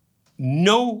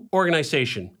 no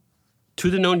organization to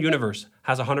the known universe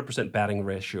has a 100% batting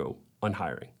ratio on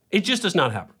hiring. It just does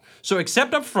not happen. So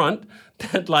accept up front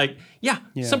that, like,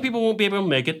 some people won't be able to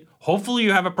make it. Hopefully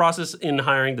you have a process in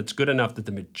hiring that's good enough that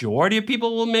the majority of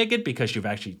people will make it because you've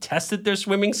actually tested their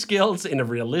swimming skills in a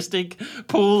realistic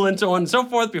pool and so on and so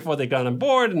forth before they got on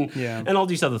board and all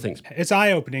these other things. It's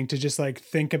eye-opening to just, like,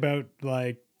 think about,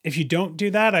 like, if you don't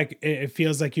do that, it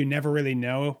feels like you never really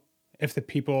know if the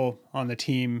people on the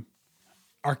team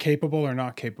are capable or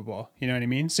not capable. You know what I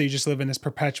mean? So you just live in this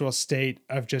perpetual state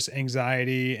of just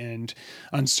anxiety and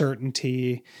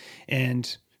uncertainty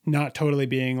and not totally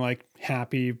being, like,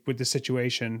 happy with the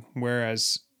situation.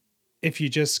 Whereas if you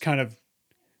just kind of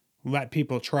let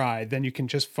people try, then you can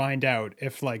just find out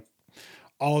if, like,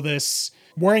 all this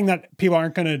worrying that people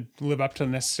aren't going to live up to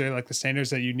necessarily, like, the standards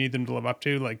that you need them to live up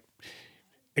to, like,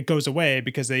 it goes away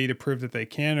because they either prove that they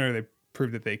can or they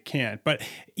prove that they can't. But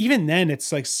even then,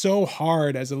 it's, like, so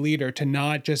hard as a leader to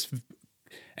not just,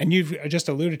 and you've just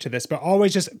alluded to this, but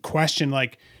always just question,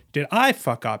 like, did I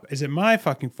fuck up? Is it my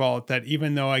fucking fault that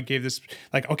even though I gave this,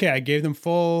 like, okay, I gave them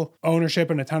full ownership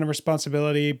and a ton of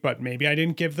responsibility, but maybe I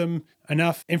didn't give them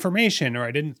enough information, or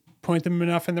I didn't point them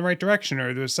enough in the right direction,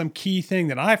 or there's some key thing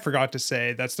that I forgot to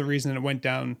say that's the reason it went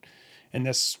down in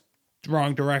this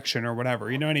wrong direction or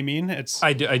whatever. You know what I mean?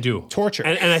 I do. Torture.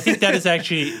 And I think that is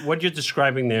actually what you're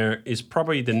describing there is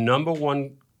probably the number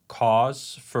one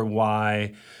cause for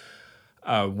why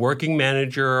working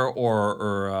manager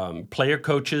or player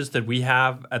coaches that we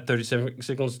have at 37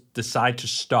 Signals decide to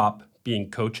stop being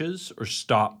coaches or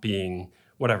stop being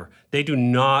whatever. They do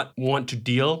not want to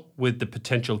deal with the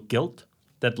potential guilt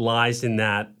that lies in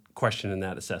that question and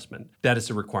that assessment. That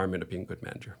is a requirement of being a good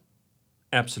manager.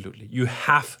 Absolutely. You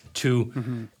have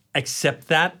to accept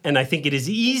that. And I think it is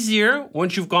easier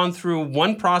once you've gone through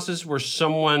one process where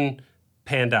someone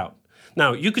panned out.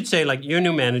 Now, you could say, like, you're a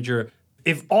new manager.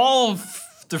 If all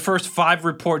of the first 5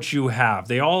 reports you have,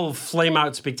 they all flame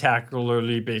out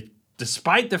spectacularly,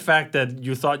 despite the fact that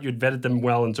you thought you'd vetted them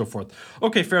well and so forth.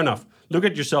 Okay, fair enough. Look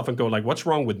at yourself and go, like, what's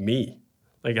wrong with me?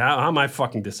 Like, how am I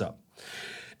fucking this up?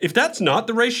 If that's not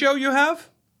the ratio you have,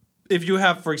 if you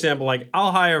have, for example, like,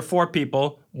 I'll hire 4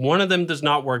 people, one of them does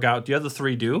not work out, the other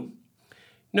 3 do. You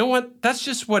know what? That's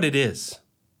just what it is.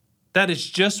 That is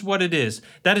just what it is.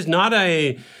 That is not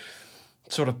a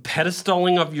sort of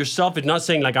pedestaling of yourself. It's not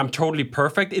saying, like, I'm totally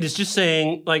perfect. It is just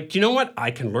saying, like, you know what?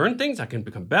 I can learn things, I can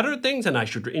become better at things, and I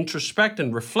should introspect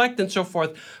and reflect and so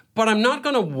forth. But I'm not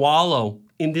going to wallow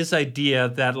in this idea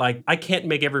that like, I can't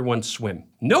make everyone swim.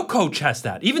 No coach has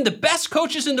that. Even the best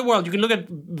coaches in the world, you can look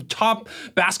at top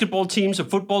basketball teams or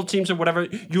football teams or whatever,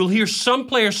 you'll hear some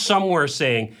player somewhere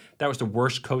saying, that was the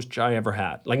worst coach I ever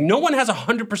had. Like no one has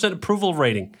 100% approval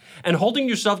rating. And holding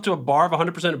yourself to a bar of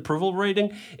 100% approval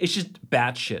rating is just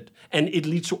bad shit. And it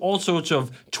leads to all sorts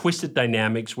of twisted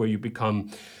dynamics where you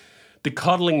become the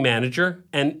cuddling manager,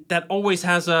 and that always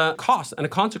has a cost and a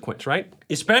consequence, right?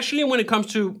 Especially when it comes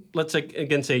to, let's say,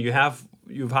 again, say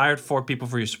you've hired 4 people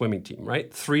for your swimming team,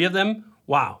 right? 3 of them,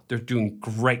 wow, they're doing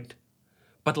great.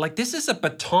 But like this is a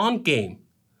baton game.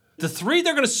 The 3,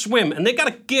 they're gonna swim, and they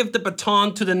gotta give the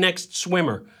baton to the next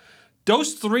swimmer.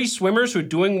 Those 3 swimmers who are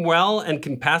doing well and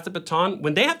can pass the baton,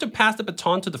 when they have to pass the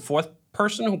baton to the 4th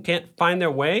person who can't find their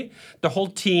way, the whole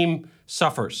team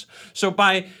suffers. So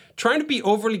by trying to be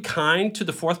overly kind to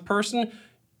the 4th person,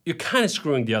 you're kind of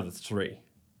screwing the other 3.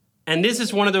 And this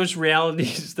is one of those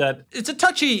realities that it's a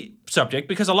touchy subject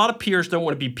because a lot of peers don't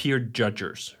want to be peer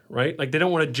judgers, right? Like they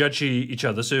don't want to judge each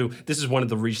other. So this is one of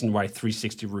the reasons why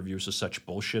 360 reviews are such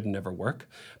bullshit and never work,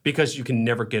 because you can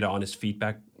never get honest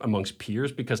feedback amongst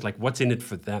peers because like what's in it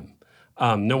for them?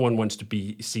 No one wants to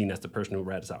be seen as the person who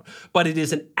rats out. But it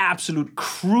is an absolute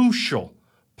crucial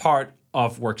part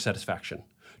of work satisfaction.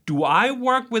 Do I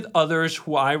work with others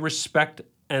who I respect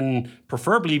and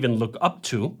preferably even look up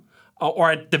to,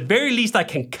 or at the very least I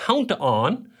can count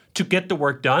on to get the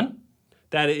work done?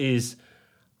 That is,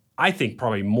 I think,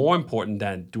 probably more important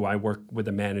than do I work with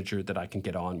a manager that I can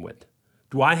get on with?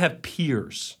 Do I have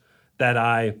peers that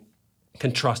I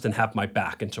can trust and have my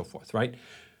back and so forth, right?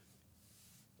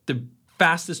 The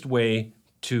fastest way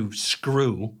to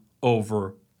screw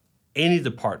over any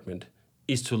department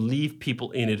is to leave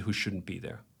people in it who shouldn't be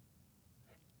there.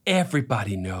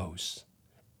 Everybody knows.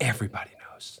 Everybody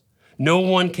knows. No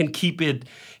one can keep it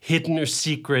hidden or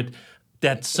secret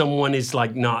that someone is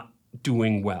like not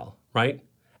doing well, right?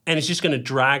 And it's just going to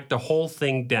drag the whole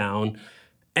thing down.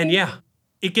 And yeah,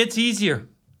 it gets easier.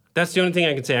 That's the only thing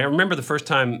I can say. I remember the first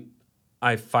time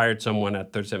I fired someone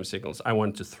at 37 Signals, I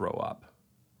wanted to throw up,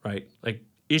 right? Like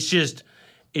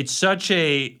it's such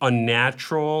a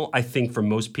unnatural, I think, for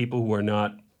most people who are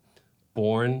not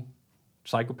born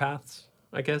psychopaths,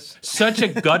 I guess. Such a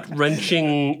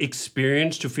gut-wrenching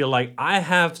experience to feel like I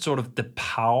have sort of the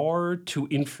power to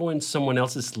influence someone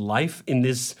else's life in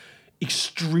this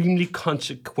extremely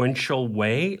consequential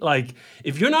way. Like,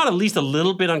 if you're not at least a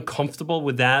little bit uncomfortable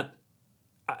with that,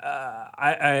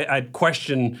 I'd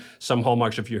question some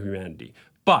hallmarks of your humanity.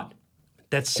 But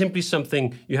that's simply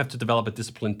something you have to develop a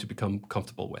discipline to become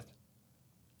comfortable with.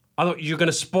 Otherwise, you're going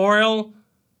to spoil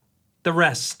the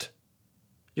rest.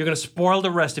 You're going to spoil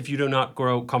the rest if you do not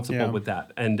grow comfortable with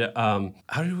that. And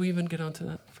how did we even get onto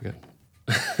that? I forget.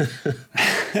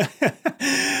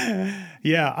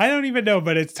 Yeah, I don't even know,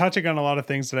 but it's touching on a lot of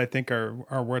things that I think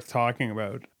are worth talking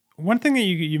about. One thing that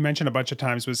you mentioned a bunch of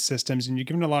times was systems, and you've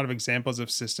given a lot of examples of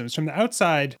systems. From the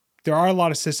outside, there are a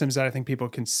lot of systems that I think people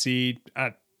can see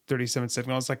at 37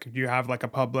 Signals. Like you have like a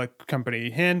public company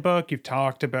handbook. You've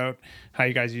talked about how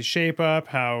you guys use ShapeUp,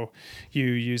 how you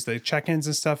use the check-ins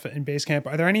and stuff in Basecamp.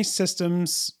 Are there any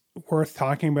systems worth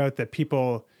talking about that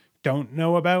people don't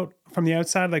know about from the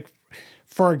outside? Like,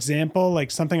 for example,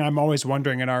 like something I'm always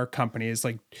wondering in our company is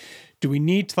like, do we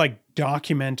need to like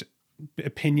document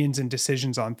opinions and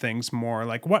decisions on things more?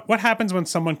 Like what happens when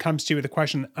someone comes to you with a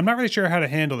question, I'm not really sure how to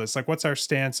handle this. Like, what's our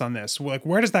stance on this? Like,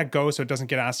 where does that go so it doesn't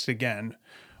get asked again?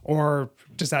 Or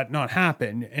does that not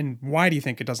happen? And why do you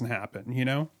think it doesn't happen, you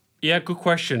know? Yeah, good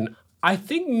question. I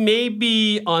think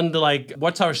maybe on the like,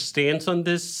 what's our stance on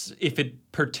this if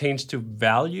it pertains to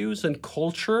values and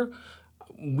culture?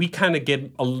 We kind of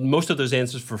get most of those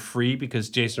answers for free because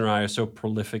Jason and I are so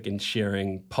prolific in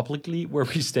sharing publicly where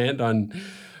we stand on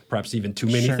perhaps even too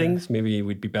many things. Maybe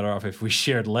we'd be better off if we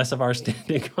shared less of our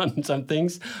standing on some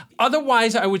things.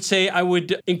 Otherwise, I would say I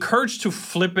would encourage to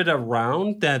flip it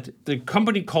around, that the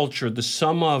company culture, the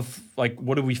sum of like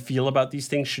what do we feel about these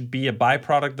things, should be a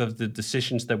byproduct of the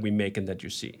decisions that we make and that you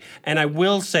see. And I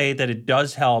will say that it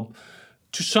does help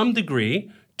to some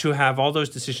degree to have all those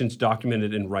decisions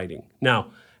documented in writing.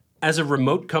 Now, as a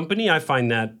remote company, I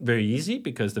find that very easy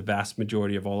because the vast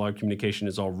majority of all our communication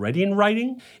is already in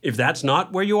writing. If that's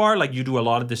not where you are, like you do a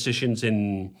lot of decisions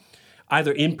in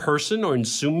either in person or in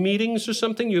Zoom meetings or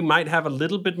something, you might have a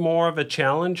little bit more of a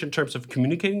challenge in terms of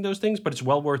communicating those things, but it's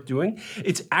well worth doing.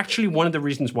 It's actually one of the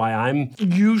reasons why I'm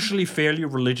usually fairly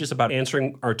religious about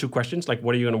answering our 2 questions, like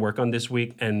what are you going to work on this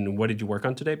week and what did you work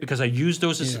on today? Because I use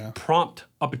those as prompt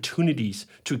opportunities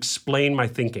to explain my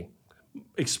thinking,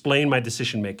 explain my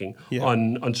decision-making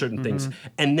on certain things.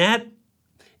 And that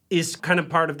is kind of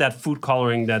part of that food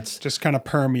coloring that's just kind of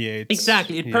permeates.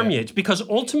 Exactly, it permeates. Because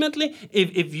ultimately,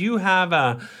 if you have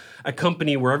a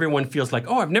company where everyone feels like,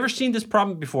 oh, I've never seen this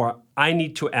problem before, I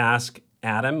need to ask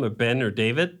Adam or Ben or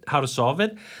David how to solve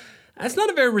it, that's not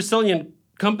a very resilient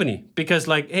company. Because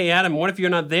like, hey, Adam, what if you're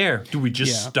not there? Do we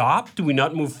just stop? Do we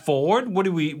not move forward?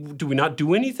 Do we not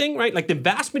do anything, right? Like the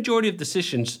vast majority of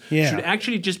decisions should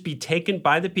actually just be taken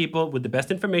by the people with the best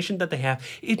information that they have.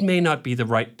 It may not be the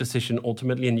right decision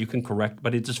ultimately, and you can correct,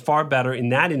 but it is far better in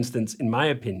that instance, in my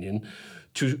opinion,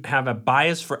 to have a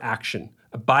bias for action,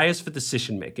 a bias for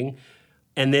decision making,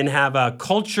 and then have a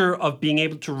culture of being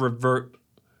able to revert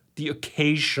the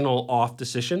occasional off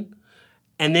decision.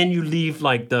 And then you leave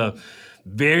like the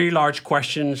very large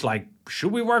questions like,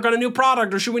 should we work on a new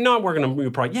product or should we not work on a new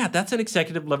product? Yeah, that's an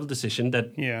executive level decision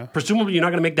that presumably you're not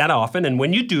going to make that often. And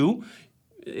when you do,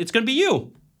 it's going to be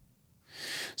you.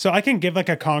 So I can give like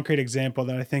a concrete example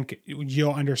that I think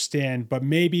you'll understand, but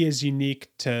maybe is unique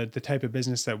to the type of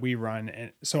business that we run.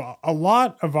 And so a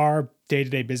lot of our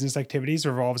day-to-day business activities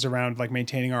revolves around like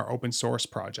maintaining our open source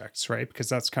projects, right? Because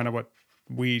that's kind of what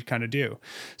we kind of do.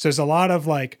 So there's a lot of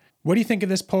like, what do you think of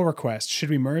this pull request?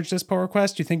 Should we merge this pull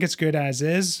request? Do you think it's good as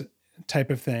is type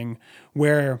of thing,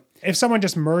 where if someone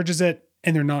just merges it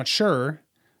and they're not sure,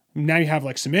 now you have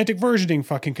like semantic versioning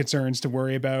fucking concerns to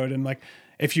worry about. And like,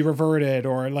 if you revert it,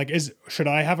 or like, should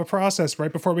I have a process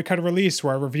right before we cut a release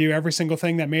where I review every single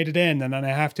thing that made it in? And then I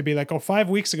have to be like, 5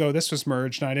 weeks ago, this was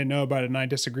merged and I didn't know about it and I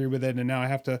disagree with it. And now I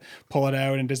have to pull it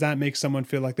out. And does that make someone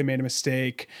feel like they made a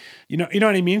mistake? You know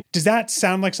what I mean? Does that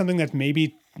sound like something that's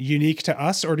maybe unique to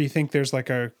us? Or do you think there's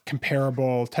like a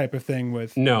comparable type of thing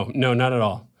with? No, not at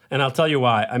all. And I'll tell you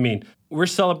why. I mean, we're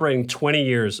celebrating 20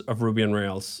 years of Ruby on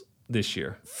Rails this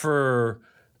year. For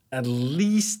at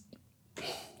least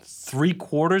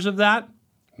 3/4 of that,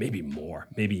 maybe more,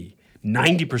 maybe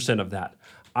 90% of that,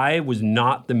 I was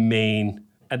not the main,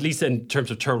 at least in terms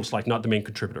of turtles, like not the main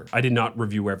contributor. I did not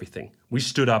review everything. We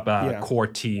stood up a core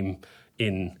team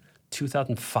in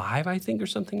 2005, I think, or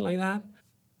something like that.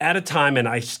 At a time, and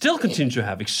I still continue to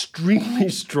have extremely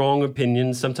strong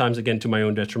opinions, sometimes again to my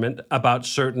own detriment, about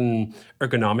certain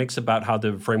ergonomics, about how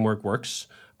the framework works.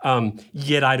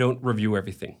 Yet I don't review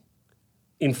everything.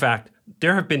 In fact,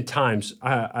 there have been times,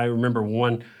 I remember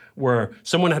one where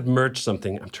someone had merged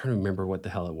something. I'm trying to remember what the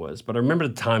hell it was, but I remember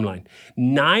the timeline.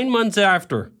 9 months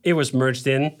after it was merged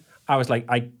in, I was like,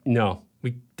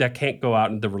 that can't go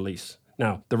out in the release.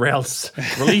 Now, the Rails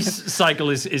release cycle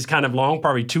is kind of long,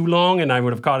 probably too long, and I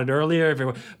would have caught it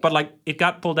earlier. But like, it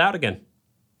got pulled out again,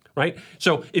 right?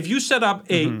 So if you set up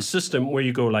a system where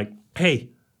you go like, hey,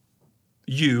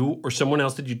 you or someone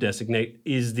else that you designate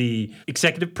is the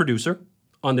executive producer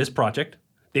on this project,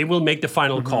 they will make the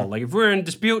final call. Like if we're in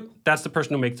dispute, that's the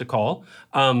person who makes the call.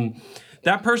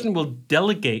 That person will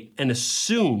delegate and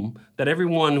assume that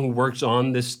everyone who works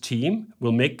on this team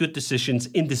will make good decisions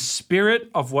in the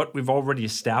spirit of what we've already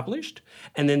established,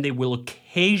 and then they will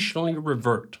occasionally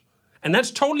revert. And that's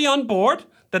totally on board.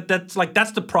 That's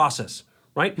the process,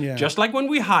 right? Yeah. Just like when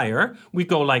we hire, we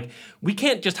go like, we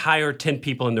can't just hire 10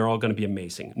 people and they're all going to be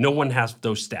amazing. No one has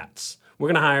those stats. We're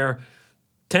going to hire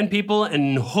 10 people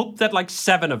and hope that like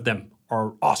 7 of them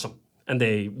are awesome and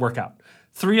they work out.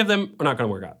 3 of them are not going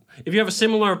to work out. If you have a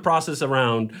similar process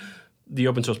around the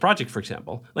open source project, for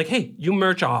example, like, hey, you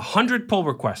merge 100 pull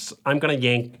requests, I'm going to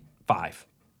yank 5.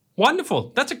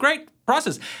 Wonderful. That's a great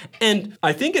process. And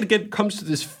I think it again comes to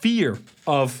this fear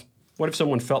of what if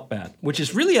someone felt bad, which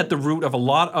is really at the root of a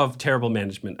lot of terrible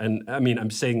management. And I mean,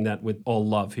 I'm saying that with all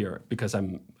love here because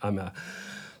I'm a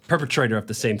perpetrator of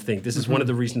the same thing. This is one of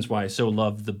the reasons why I so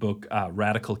love the book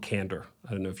Radical Candor.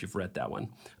 I don't know if you've read that one.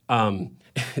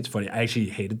 It's funny, I actually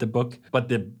hated the book, but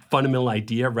the fundamental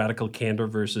idea, radical candor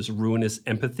versus ruinous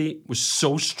empathy, was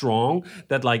so strong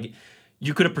that like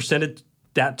you could have presented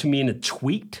that to me in a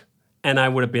tweet and I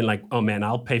would have been like, oh man,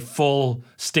 I'll pay full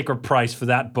sticker price for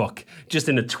that book, just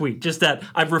in a tweet. Just that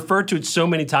I've referred to it so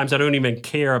many times, I don't even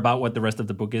care about what the rest of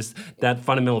the book is. That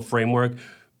fundamental framework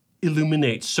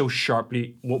illuminates so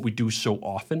sharply what we do so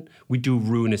often. We do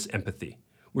ruinous empathy.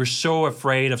 We're so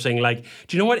afraid of saying like,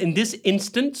 do you know what? In this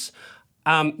instance,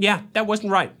 that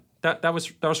wasn't right. That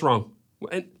was wrong.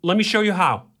 And let me show you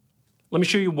how. Let me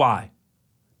show you why.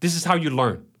 This is how you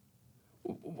learn.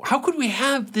 How could we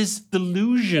have this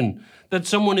delusion that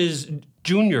someone is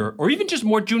junior or even just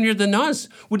more junior than us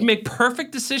would make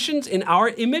perfect decisions in our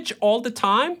image all the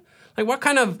time? Like what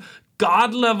kind of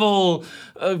God-level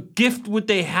gift would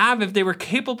they have if they were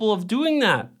capable of doing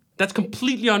that? That's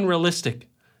completely unrealistic.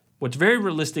 What's very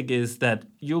realistic is that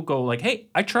you'll go like, hey,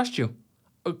 I trust you.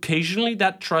 Occasionally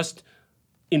that trust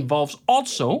involves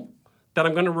also that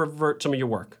I'm going to revert some of your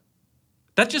work.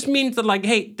 That just means that, like,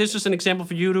 hey, this is an example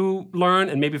for you to learn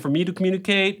and maybe for me to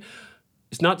communicate.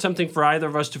 It's not something for either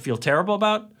of us to feel terrible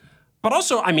about. But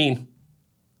also, I mean,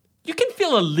 you can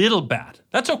feel a little bad.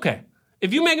 That's okay.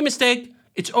 If you make a mistake,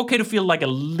 it's okay to feel like a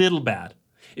little bad.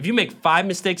 If you make 5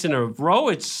 mistakes in a row,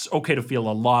 it's okay to feel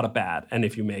a lot of bad. And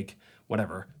if you make,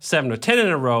 7 or 10 in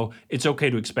a row, it's okay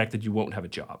to expect that you won't have a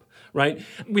job, right?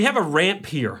 We have a ramp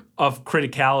here of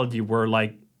criticality where,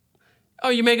 like, oh,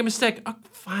 you make a mistake. Oh,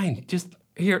 fine, just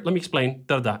here, let me explain.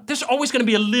 There's always going to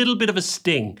be a little bit of a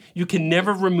sting. You can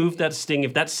never remove that sting.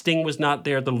 If that sting was not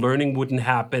there, the learning wouldn't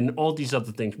happen, all these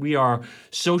other things. We are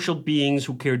social beings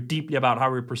who care deeply about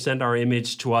how we present our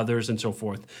image to others and so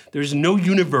forth. There's no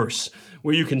universe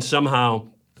where you can somehow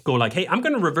go like, hey, I'm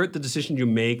going to revert the decision you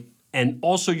make, and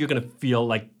also you're going to feel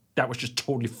like that was just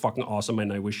totally fucking awesome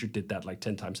and I wish you did that like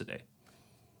 10 times a day.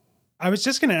 I was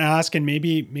just going to ask, and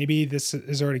maybe this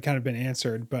has already kind of been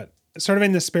answered, but sort of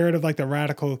in the spirit of like the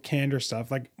radical candor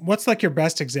stuff, like what's like your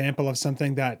best example of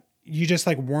something that you just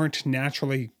like weren't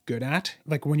naturally good at?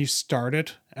 Like when you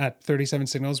started at 37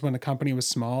 Signals, when the company was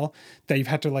small, that you've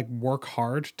had to like work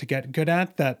hard to get good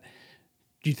at, that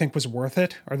you think was worth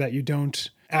it, or that you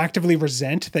don't actively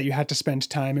resent that you had to spend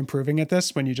time improving at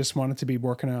this when you just wanted to be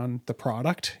working on the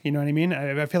product? You know what I mean?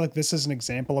 I feel like this is an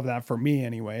example of that for me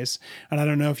anyways. And I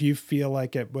don't know if you feel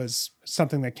like it was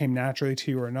something that came naturally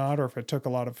to you or not, or if it took a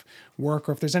lot of work,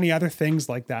 or if there's any other things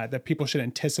like that people should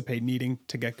anticipate needing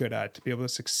to get good at to be able to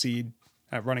succeed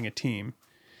at running a team,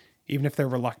 even if they're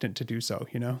reluctant to do so,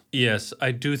 you know? Yes,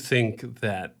 I do think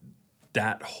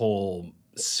that whole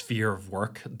sphere of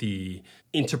work, the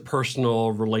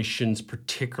interpersonal relations,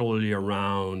 particularly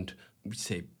around, we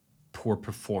say, poor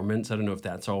performance. I don't know if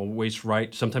that's always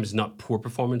right. Sometimes it's not poor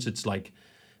performance. It's like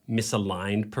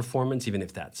misaligned performance, even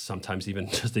if that's sometimes even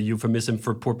just a euphemism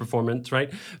for poor performance,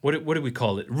 right? What do we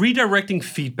call it? Redirecting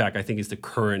feedback, I think, is the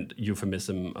current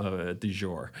euphemism du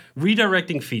jour.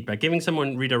 Redirecting feedback, giving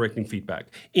someone redirecting feedback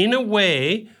in a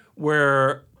way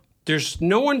where there's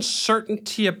no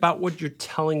uncertainty about what you're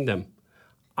telling them.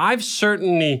 I've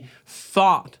certainly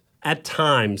thought at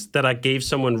times that I gave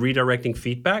someone redirecting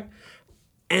feedback,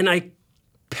 and I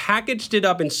packaged it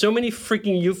up in so many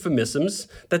freaking euphemisms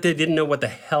that they didn't know what the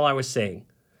hell I was saying.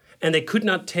 And they could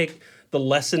not take the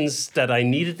lessons that I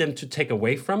needed them to take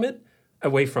away from it.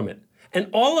 And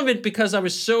all of it because I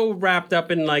was so wrapped up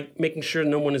in like making sure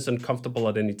no one is uncomfortable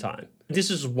at any time.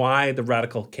 This is why the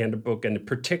Radical Candor book, and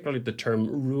particularly the term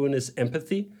ruinous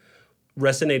empathy,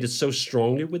 resonated so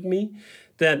strongly with me.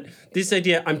 That this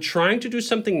idea, I'm trying to do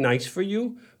something nice for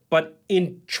you, but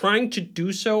in trying to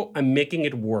do so, I'm making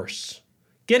it worse.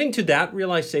 Getting to that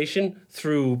realization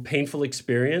through painful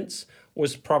experience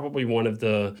was probably one of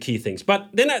the key things. But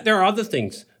then there are other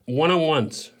things.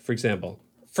 One-on-ones, for example.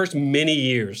 First many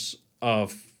years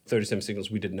of 37 Signals,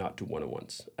 we did not do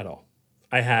one-on-ones at all.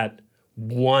 I had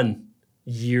one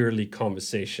yearly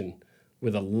conversation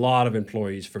with a lot of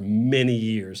employees for many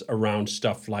years around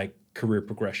stuff like career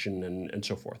progression and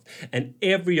so forth. And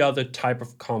every other type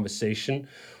of conversation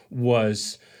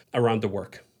was around the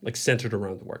work, like centered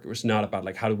around the work. It was not about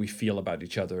like, how do we feel about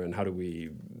each other and how do we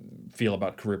feel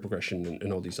about career progression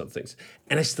and all these other things.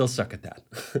 And I still suck at that.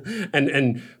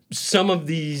 and some of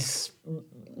these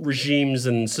regimes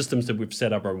and systems that we've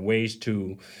set up are ways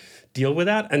to deal with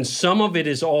that. And some of it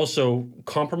is also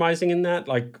compromising in that.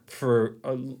 Like for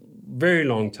a very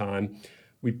long time,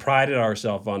 we prided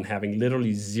ourselves on having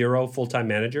literally 0 full-time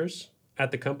managers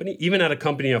at the company. Even at a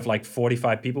company of like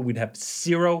 45 people, we'd have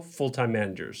 0 full-time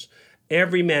managers.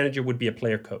 Every manager would be a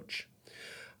player coach.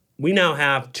 We now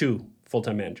have 2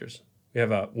 full-time managers. We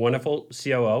have a wonderful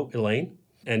COO, Elaine,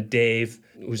 and Dave,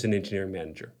 who's an engineering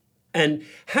manager. And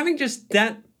having just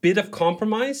that bit of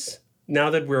compromise,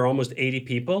 now that we're almost 80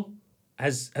 people,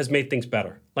 has made things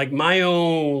better. Like my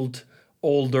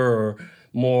older,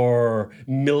 more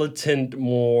militant,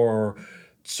 more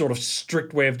sort of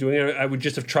strict way of doing it, I would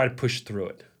just have tried to push through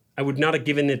it. I would not have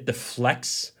given it the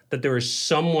flex that there is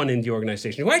someone in the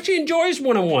organization who actually enjoys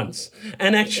one-on-ones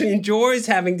and actually enjoys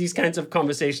having these kinds of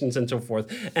conversations and so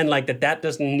forth. And like that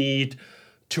doesn't need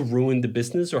to ruin the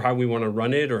business or how we want to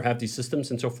run it or have these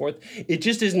systems and so forth. It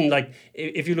just isn't like,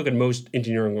 if you look at most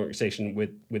engineering organization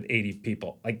with 80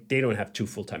 people, like they don't have 2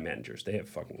 full-time managers. They have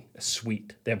fucking a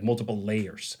suite. They have multiple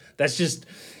layers. That's just,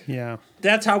 yeah.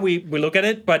 That's how we look at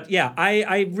it. But yeah,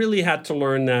 I really had to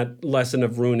learn that lesson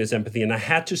of ruinous empathy, and I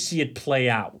had to see it play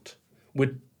out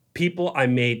with people I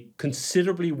made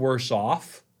considerably worse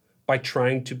off by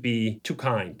trying to be too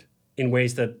kind in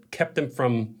ways that kept them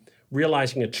from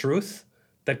realizing a truth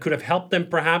that could have helped them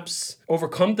perhaps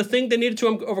overcome the thing they needed to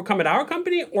overcome at our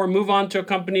company or move on to a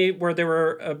company where they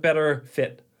were a better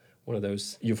fit One of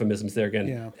those euphemisms there again.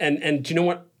 Yeah. And do you know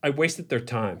what? I wasted their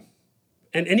time.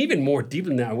 And even more deeply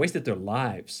than that, I wasted their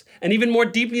lives. And even more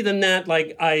deeply than that,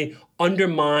 like I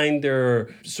undermined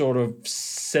their sort of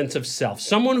sense of self.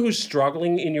 Someone who's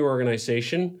struggling in your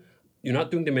organization, you're not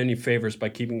doing them any favors by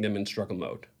keeping them in struggle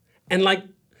mode. And like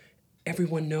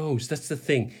everyone knows, that's the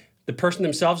thing. The person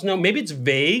themselves know. Maybe it's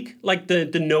vague, like the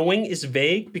knowing is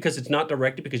vague because it's not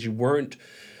directed, because you weren't,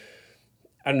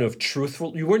 I don't know if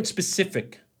truthful, you weren't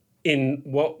specific in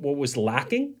what was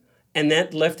lacking. And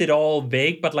that left it all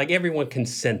vague, but like everyone can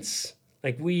sense.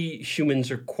 Like we humans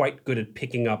are quite good at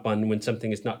picking up on when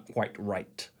something is not quite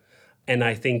right. And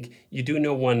I think you do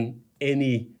no one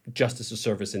any justice or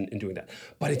service in doing that.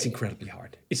 But it's incredibly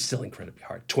hard. It's still incredibly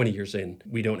hard. 20 years in,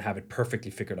 we don't have it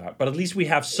perfectly figured out. But at least we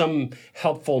have some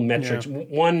helpful metrics. Yeah.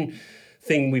 One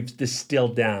thing we've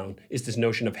distilled down is this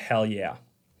notion of hell yeah.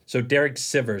 So Derek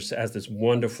Sivers has this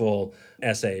wonderful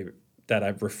essay that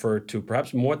I've referred to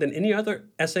perhaps more than any other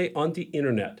essay on the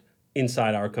internet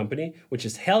inside our company, which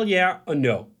is hell yeah or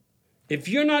no. If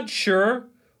you're not sure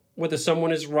whether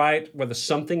someone is right, whether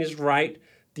something is right,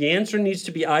 the answer needs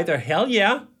to be either hell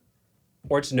yeah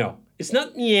or it's no. It's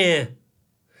not yeah.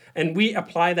 And we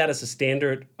apply that as a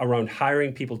standard around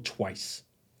hiring people twice.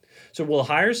 So we'll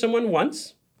hire someone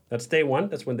once, that's day one,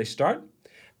 that's when they start.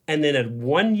 And then at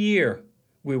 1 year,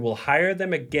 we will hire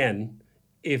them again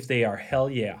if they are hell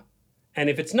yeah. And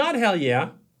if it's not hell yeah,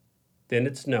 then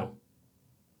it's no.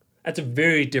 That's a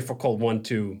very difficult one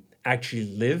to actually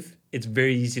live. It's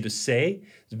very easy to say.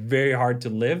 It's very hard to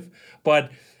live. But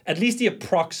at least the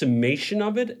approximation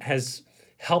of it has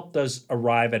helped us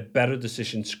arrive at better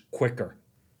decisions quicker,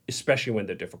 especially when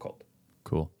they're difficult.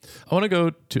 Cool. I want to go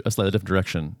to a slightly different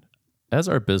direction. As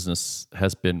our business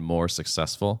has been more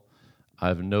successful,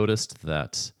 I've noticed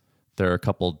that there are a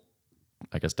couple,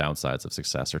 I guess, downsides of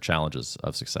success or challenges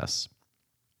of success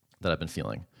that I've been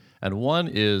feeling. And one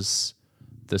is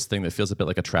this thing that feels a bit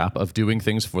like a trap of doing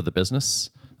things for the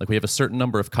business. Like we have a certain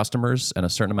number of customers and a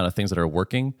certain amount of things that are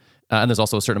working, and there's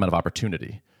also a certain amount of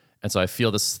opportunity. And so I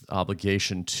feel this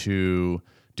obligation to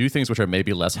do things which are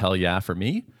maybe less hell yeah for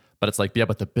me, but it's like, yeah,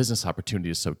 but the business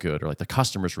opportunity is so good, or like the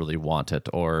customers really want it,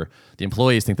 or the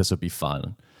employees think this would be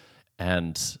fun.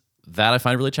 And that I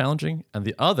find really challenging. And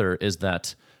the other is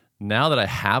that now that I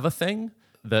have a thing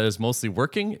that is mostly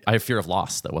working, I have fear of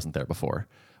loss that wasn't there before.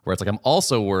 Where it's like I'm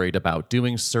also worried about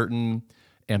doing certain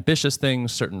ambitious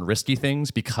things, certain risky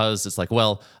things, because it's like,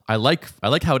 well, I like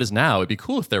how it is now. It'd be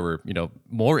cool if there were,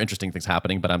 more interesting things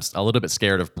happening, but I'm a little bit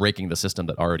scared of breaking the system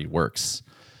that already works.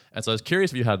 And so I was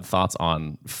curious if you had thoughts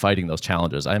on fighting those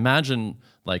challenges. I imagine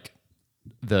like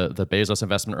the Bezos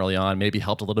investment early on maybe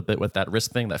helped a little bit with that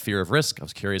risk thing, that fear of risk. I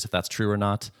was curious if that's true or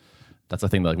not. That's a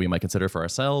thing that we might consider for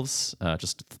ourselves.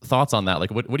 Just thoughts on that.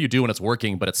 Like, what do you do when it's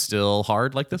working, but it's still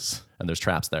hard like this? And there's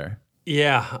traps there.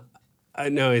 Yeah, I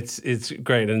know it's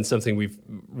great, and it's something we've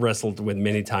wrestled with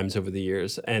many times over the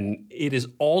years. And it is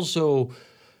also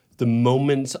the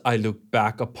moments I look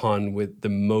back upon with the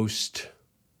most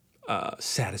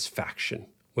satisfaction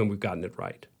when we've gotten it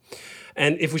right.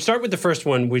 And if we start with the first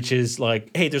one, which is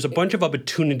like, hey, there's a bunch of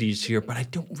opportunities here, but I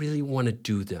don't really want to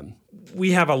do them.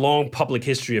 We have a long public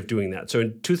history of doing that. So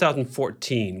in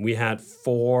 2014, we had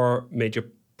 4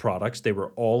 major products. They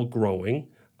were all growing.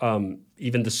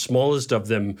 Even the smallest of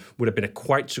them would have been a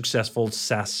quite successful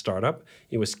SaaS startup.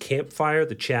 It was Campfire,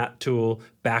 the chat tool,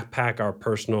 Backpack, our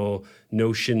personal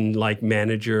Notion-like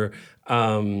manager,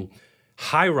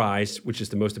 Highrise, which is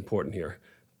the most important here,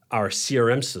 our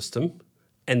CRM system,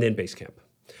 and then Basecamp.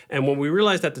 And what we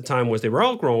realized at the time was they were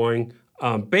all growing.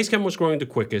 Basecamp was growing the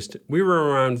quickest. We were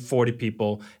around 40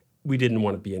 people. We didn't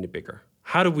want to be any bigger.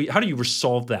 How do you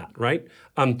resolve that, right?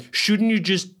 Shouldn't you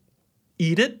just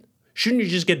eat it? Shouldn't you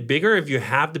just get bigger if you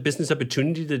have the business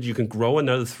opportunity that you can grow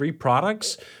another 3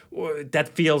 products? That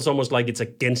feels almost like it's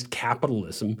against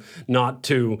capitalism not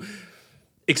to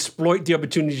exploit the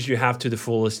opportunities you have to the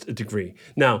fullest degree.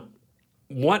 Now,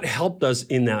 what helped us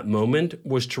in that moment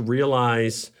was to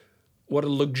realize what a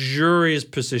luxurious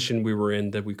position we were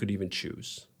in that we could even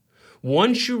choose.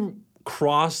 Once you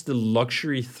cross the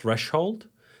luxury threshold,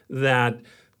 that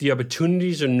the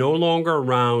opportunities are no longer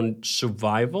around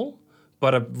survival,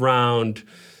 but around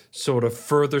sort of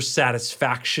further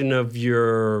satisfaction of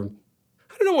your,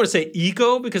 I don't want to say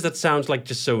ego because that sounds like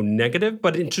just so negative,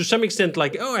 but to some extent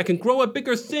like, oh, I can grow a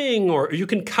bigger thing, or you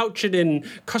can couch it in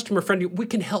customer friendly. We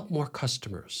can help more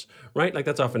customers, right? Like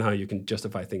that's often how you can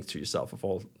justify things to yourself of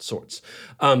all sorts.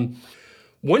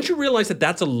 Once you realize that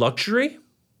that's a luxury,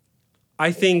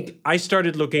 I think I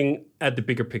started looking at the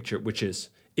bigger picture, which is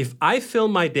if I fill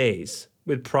my days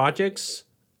with projects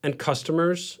and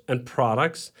customers and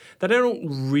products that I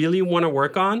don't really want to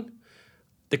work on,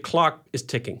 the clock is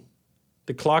ticking.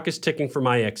 The clock is ticking for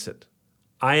my exit.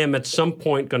 I am at some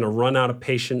point going to run out of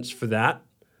patience for that.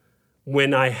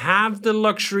 When I have the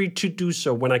luxury to do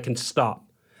so, when I can stop.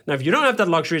 Now, if you don't have that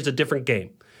luxury, it's a different game.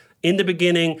 In the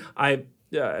beginning, I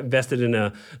invested in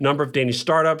a number of Danish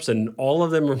startups, and all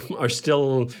of them are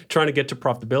still trying to get to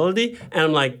profitability. And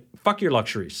I'm like, fuck your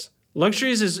luxuries.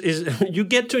 Luxuries is you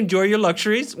get to enjoy your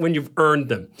luxuries when you've earned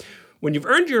them. When you've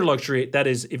earned your luxury, that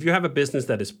is, if you have a business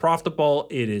that is profitable,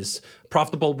 it is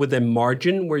profitable with a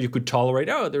margin where you could tolerate,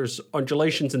 there's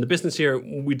undulations in the business here,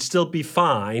 we'd still be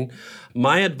fine.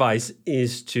 My advice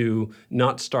is to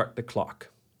not start the clock.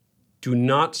 Do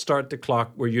not start the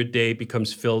clock where your day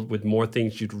becomes filled with more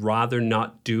things you'd rather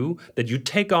not do, that you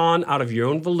take on out of your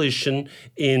own volition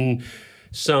in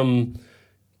some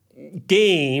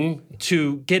game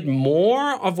to get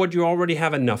more of what you already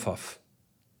have enough of.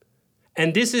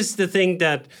 And this is the thing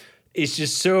that is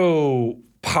just so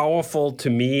powerful to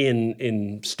me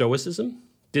in Stoicism.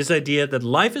 This idea that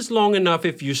life is long enough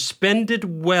if you spend it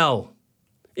well.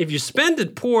 If you spend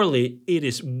it poorly, it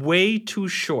is way too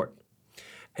short.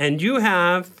 And you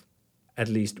have, at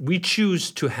least we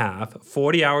choose to have,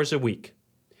 40 hours a week.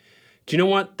 Do you know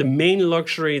what? The main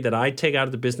luxury that I take out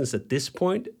of the business at this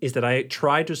point is that I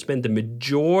try to spend the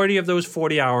majority of those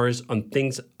 40 hours on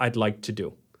things I'd like to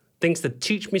do. Things that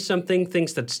teach me something,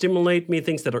 things that stimulate me,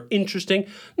 things that are interesting.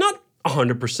 Not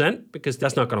 100%, because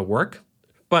that's not going to work.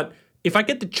 But if I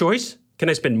get the choice, can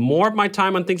I spend more of my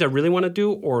time on things I really want to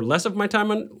do or less of my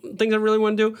time on things I really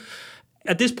want to do?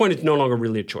 At this point, it's no longer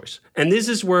really a choice. And this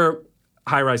is where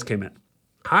High Rise came in.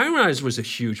 High Rise was a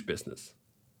huge business.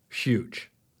 Huge.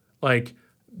 Like,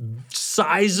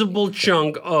 sizable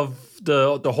chunk of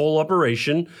the whole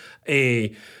operation,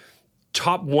 a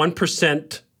top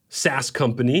 1% SaaS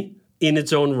company in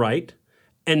its own right,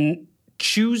 and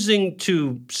choosing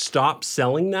to stop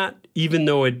selling that, even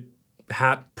though it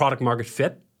had product market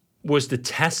fit, was the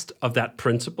test of that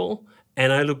principle.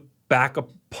 And I look back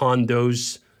upon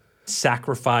those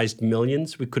sacrificed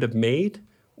millions we could have made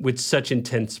with such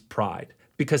intense pride,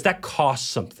 because that costs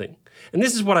something. And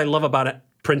this is what I love about it,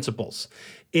 principles.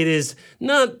 It is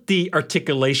not the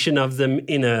articulation of them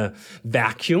in a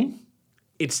vacuum.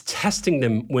 It's testing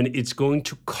them when it's going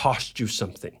to cost you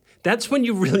something. That's when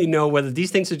you really know whether these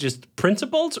things are just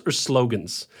principles or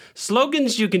slogans.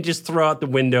 Slogans you can just throw out the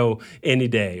window any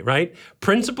day, right?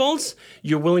 Principles,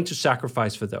 you're willing to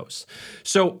sacrifice for those.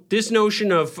 So this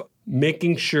notion of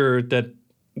making sure that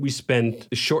we spend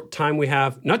the short time we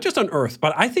have, not just on Earth,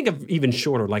 but I think of even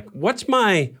shorter, like what's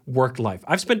my work life?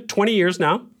 I've spent 20 years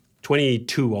now,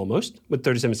 22 almost, with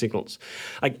 37 Signals.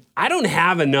 Like, I don't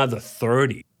have another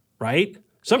 30, right?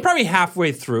 So I'm probably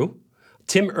halfway through.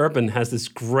 Tim Urban has this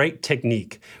great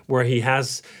technique where he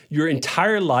has your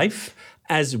entire life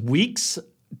as weeks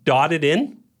dotted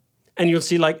in. And you'll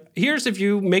see, like, here's if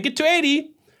you make it to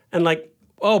 80. And like,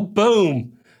 oh,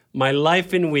 boom, my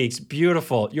life in weeks.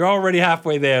 Beautiful. You're already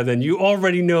halfway there. Then you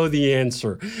already know the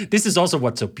answer. This is also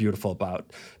what's so beautiful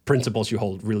about principles you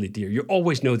hold really dear. You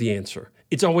always know the answer.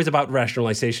 It's always about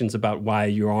rationalizations about why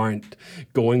you aren't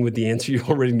going with the answer you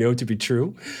already know to be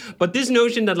true. But this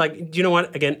notion that, like, you know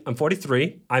what? Again, I'm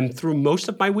 43. I'm through most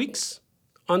of my weeks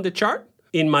on the chart.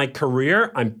 In my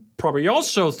career, I'm probably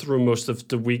also through most of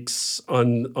the weeks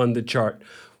on the chart.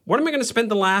 What am I going to spend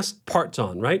the last parts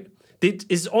on, right? It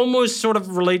is almost sort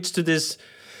of relates to this,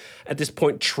 at this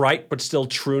point, trite but still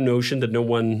true notion that no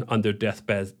one on their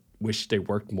deathbed wished they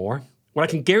worked more. What I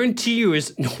can guarantee you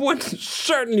is no one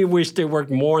certainly wished they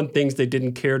worked more on things they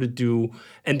didn't care to do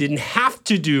and didn't have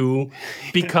to do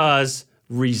because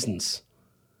reasons,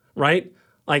 right?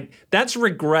 Like, that's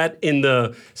regret in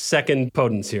the second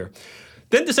potence here.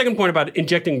 Then the second point about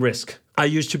injecting risk. I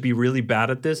used to be really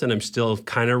bad at this, and I'm still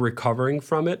kind of recovering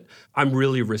from it. I'm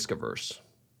really risk averse.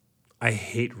 I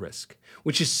hate risk,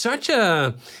 which is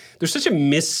there's such a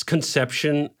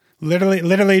misconception.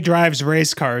 Literally drives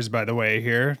race cars, by the way,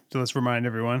 here. So let's remind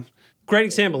everyone. Great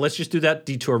example. Let's just do that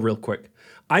detour real quick.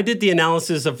 I did the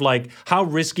analysis of, like, how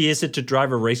risky is it to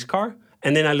drive a race car?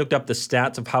 And then I looked up the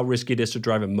stats of how risky it is to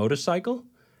drive a motorcycle.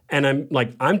 And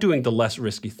I'm doing the less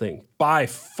risky thing. By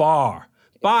far,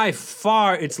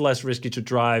 it's less risky to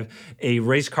drive a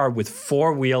race car with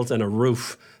 4 wheels and a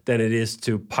roof than it is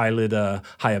to pilot a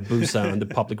Hayabusa on the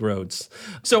public roads.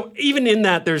 So even in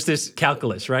that, there's this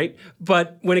calculus, right?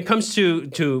 But when it comes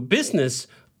to business,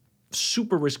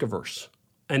 super risk averse.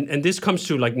 And this comes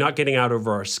to, like, not getting out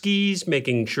over our skis,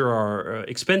 making sure our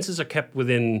expenses are kept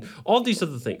within all these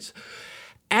other things.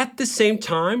 At the same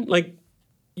time, like,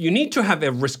 you need to have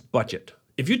a risk budget.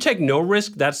 If you take no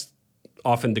risk, that's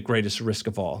often the greatest risk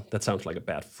of all. That sounds like a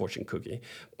bad fortune cookie.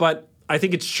 But I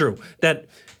think it's true that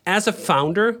as a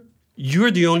founder,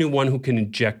 you're the only one who can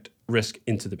inject risk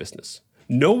into the business.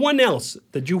 No one else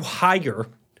that you hire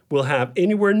will have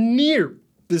anywhere near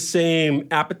the same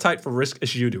appetite for risk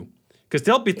as you do. Because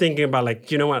they'll be thinking about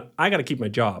like, you know what, I got to keep my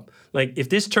job. Like if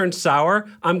this turns sour,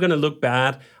 I'm going to look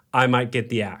bad. I might get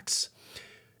the axe.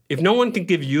 If no one can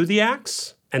give you the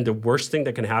axe, and the worst thing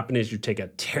that can happen is you take a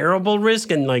terrible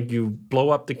risk and like you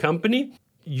blow up the company,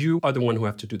 you are the one who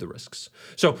have to do the risks.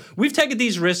 So we've taken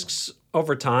these risks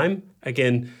over time.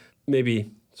 Again,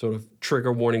 maybe sort of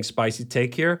trigger warning, spicy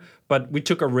take here, but we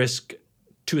took a risk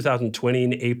 2020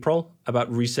 in April about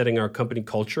resetting our company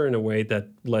culture in a way that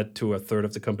led to a third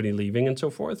of the company leaving and so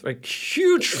forth. Like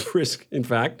huge risk, in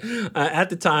fact. At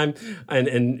the time,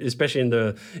 and especially in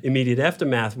the immediate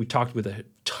aftermath, we talked with a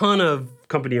ton of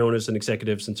company owners and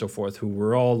executives and so forth who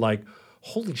were all like,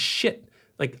 holy shit,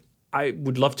 like I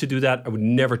would love to do that. I would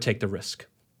never take the risk.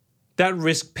 That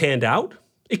risk panned out.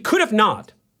 It could have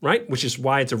not, right? Which is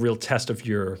why it's a real test of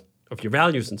your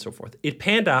values and so forth. It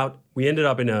panned out. We ended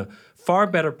up in a far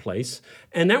better place.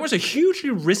 And that was a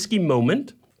hugely risky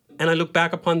moment. And I look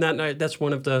back upon that, and that's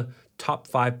one of the top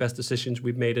 5 best decisions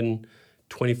we've made in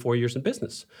 24 years in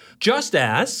business. Just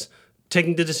as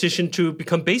taking the decision to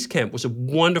become Basecamp was a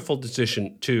wonderful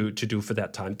decision to do for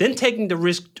that time. Then taking the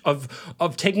risk of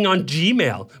taking on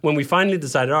Gmail when we finally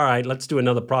decided, all right, let's do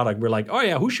another product. We're like, oh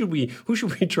yeah, who should we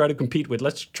try to compete with?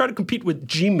 Let's try to compete with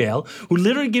Gmail, who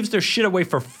literally gives their shit away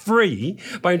for free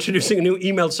by introducing a new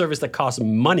email service that costs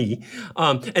money.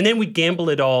 And then we gamble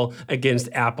it all against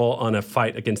Apple on a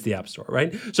fight against the App Store,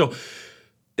 right? So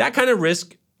that kind of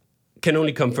risk can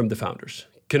only come from the founders,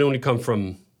 can only come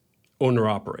from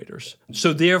owner-operators.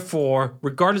 So therefore,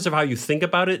 regardless of how you think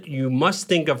about it, you must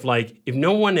think of like, if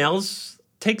no one else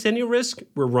takes any risk,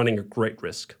 we're running a great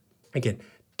risk. Again,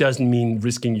 doesn't mean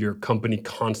risking your company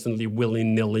constantly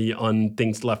willy-nilly on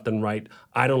things left and right.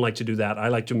 I don't like to do that. I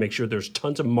like to make sure there's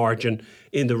tons of margin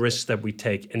in the risks that we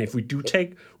take. And if we do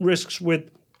take risks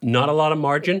with not a lot of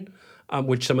margin,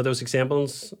 which some of those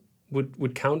examples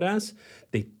would count as,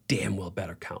 they damn well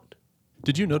better count.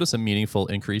 Did you notice a meaningful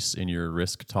increase in your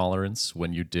risk tolerance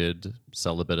when you did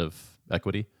sell a bit of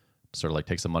equity to sort of like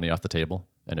take some money off the table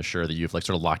and assure that you've like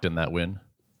sort of locked in that win?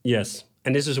 Yes.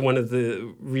 And this is one of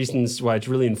the reasons why it's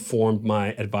really informed my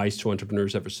advice to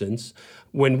entrepreneurs ever since.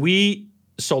 When we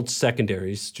sold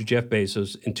secondaries to Jeff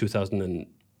Bezos in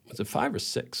 2005 or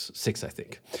 6? 6, I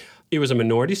think. It was a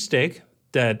minority stake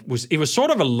it was sort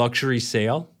of a luxury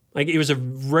sale. Like it was a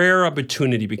rare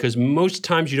opportunity because most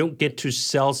times you don't get to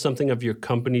sell something of your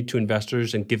company to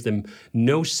investors and give them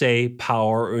no say,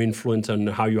 power, or influence on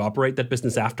how you operate that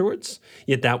business afterwards.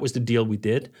 Yet that was the deal we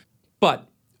did. But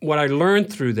what I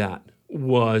learned through that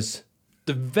was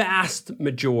the vast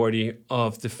majority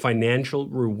of the financial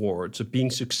rewards of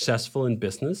being successful in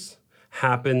business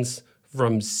happens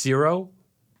from 0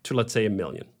 to, let's say, $1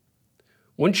 million.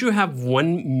 Once you have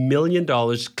 $1 million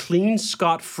clean,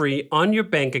 scot-free on your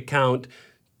bank account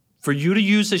for you to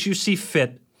use as you see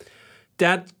fit,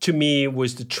 that to me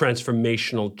was the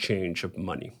transformational change of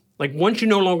money. Like once you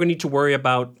no longer need to worry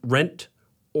about rent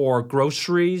or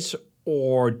groceries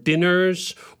or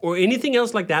dinners or anything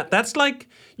else like that, that's like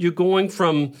you're going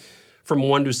from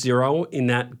 1 to 0 in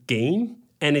that game.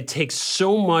 And it takes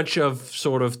so much of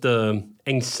sort of the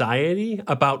anxiety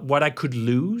about what I could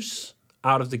lose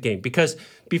out of the game. Because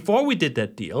before we did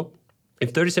that deal,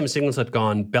 if 37 Signals had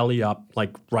gone belly up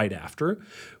like right after,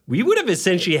 we would have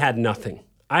essentially had nothing.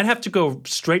 I'd have to go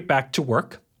straight back to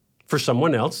work for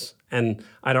someone else. And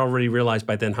I'd already realized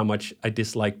by then how much I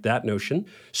disliked that notion.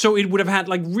 So it would have had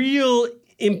like real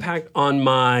impact on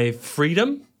my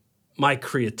freedom, my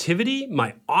creativity,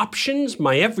 my options,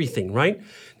 my everything, right?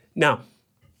 Now,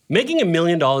 making $1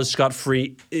 million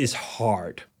scot-free is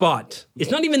hard, but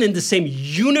it's not even in the same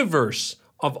universe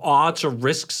of odds or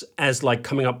risks as like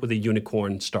coming up with a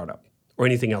unicorn startup or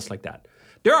anything else like that.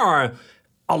 There are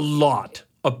a lot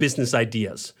of business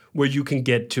ideas where you can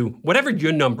get to whatever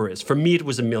your number is. For me, it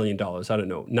was $1 million. I don't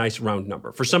know, nice round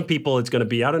number. For some people, it's going to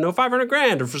be, I don't know, 500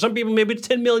 grand, or for some people, maybe it's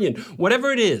 10 million,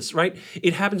 whatever it is, right?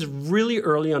 It happens really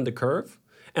early on the curve.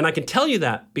 And I can tell you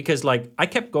that because like I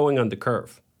kept going on the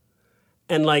curve.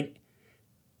 And like,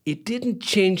 it didn't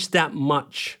change that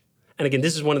much. And again,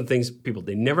 this is one of the things people,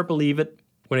 they never believe it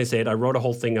when I say it. I wrote a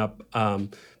whole thing up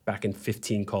back in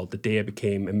 2015 called The Day I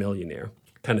Became a Millionaire,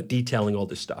 kind of detailing all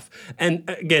this stuff. And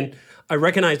again, I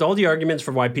recognized all the arguments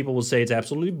for why people will say it's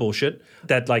absolutely bullshit,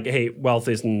 that like, hey, wealth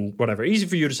isn't whatever. Easy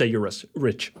for you to say you're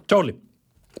rich. Totally.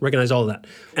 Recognize all of that.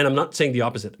 And I'm not saying the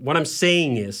opposite. What I'm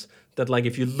saying is that like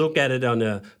if you look at it on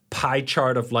a pie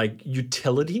chart of like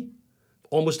utility,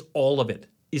 almost all of it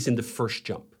is in the first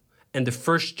jump. And the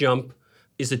first jump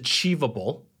is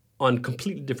achievable on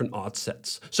completely different odds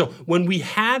sets. So when we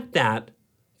had that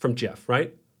from Jeff,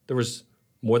 right? There was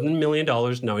more than $1 million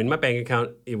now in my bank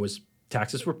account. It was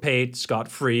taxes were paid,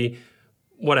 scot-free,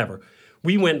 whatever.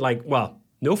 We went like, well,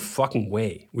 no fucking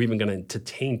way we're even going to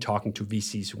entertain talking to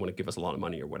VCs who want to give us a lot of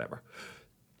money or whatever.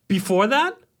 Before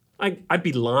that, I'd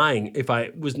be lying if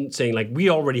I wasn't saying like we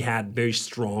already had very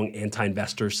strong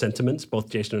anti-investor sentiments. Both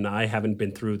Jason and I haven't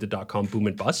been through the dot-com boom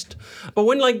and bust. But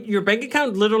when like your bank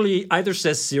account literally either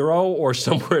says zero or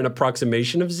somewhere an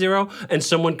approximation of zero, and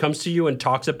someone comes to you and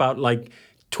talks about like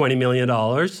 $20 million,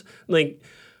 like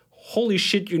holy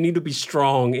shit, you need to be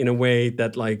strong in a way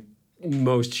that like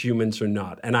most humans are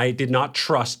not. And I did not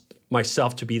trust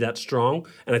myself to be that strong.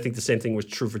 And I think the same thing was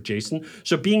true for Jason.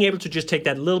 So being able to just take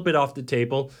that little bit off the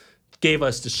table gave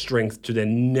us the strength to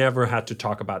then never have to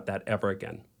talk about that ever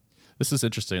again. This is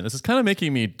interesting. This is kind of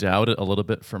making me doubt it a little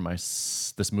bit for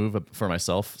this move for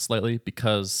myself slightly,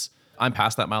 because I'm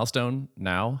past that milestone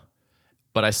now,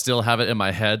 but I still have it in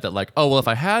my head that like, oh, well, if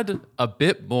I had a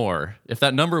bit more, if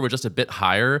that number were just a bit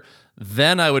higher,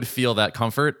 then I would feel that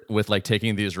comfort with like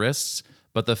taking these risks.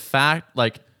 But the fact,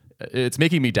 like, it's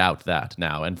making me doubt that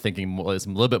now and thinking it's a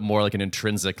little bit more like an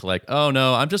intrinsic, like, oh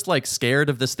no, I'm just like scared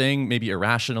of this thing, maybe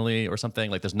irrationally or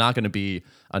something. Like there's not going to be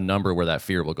a number where that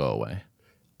fear will go away.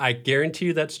 I guarantee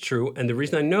you that's true. And the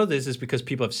reason I know this is because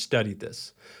people have studied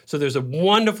this. So there's a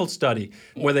wonderful study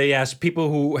where they asked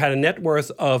people who had a net worth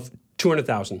of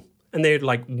 200,000, and they'd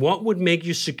like, what would make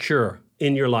you secure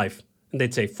in your life? And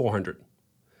they'd say 400.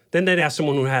 Then they'd ask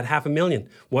someone who had 500,000,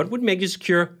 what would make you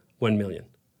secure? 1 million.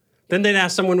 Then they'd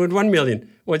ask someone with 1 million.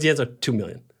 What's the answer? 2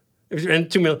 million. And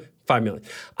 2 million, 5 million.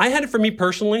 I had it for me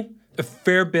personally, a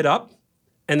fair bit up,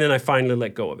 and then I finally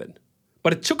let go of it.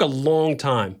 But it took a long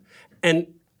time. And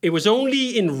it was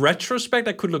only in retrospect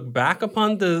I could look back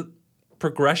upon the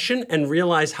progression and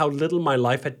realize how little my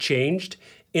life had changed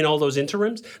in all those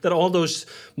interims, that all those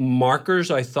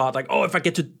markers I thought like, oh, if I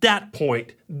get to that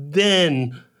point,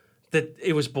 then that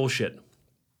it was bullshit.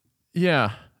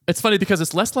 Yeah. It's funny because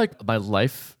it's less like my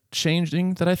life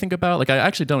changing that I think about. Like I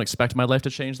actually don't expect my life to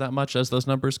change that much as those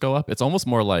numbers go up. It's almost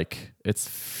more like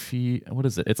what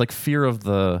is it? It's like fear of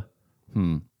the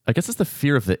I guess it's the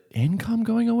fear of the income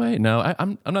going away. No,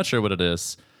 I'm not sure what it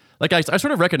is. Like I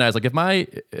sort of recognize like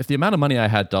if the amount of money I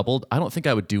had doubled, I don't think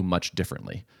I would do much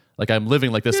differently. Like I'm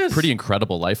living like this pretty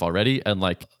incredible life already, and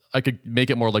like I could make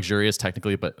it more luxurious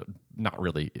technically, but not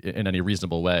really in any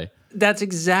reasonable way. That's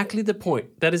exactly the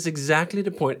point. That is exactly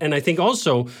the point. And I think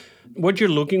also what you're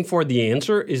looking for, the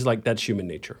answer is like that's human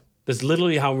nature. That's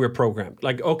literally how we're programmed.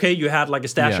 Like, okay, you had like a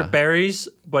stash of berries,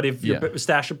 but if your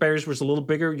stash of berries was a little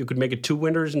bigger, you could make it 2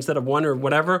 winners instead of 1 or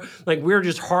whatever. Like we're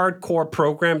just hardcore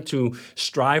programmed to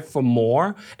strive for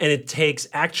more. And it takes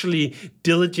actually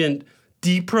diligent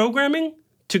deprogramming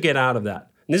to get out of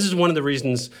that. And this is one of the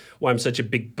reasons why I'm such a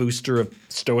big booster of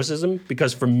Stoicism,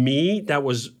 because for me, that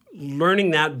was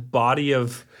learning that body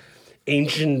of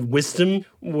ancient wisdom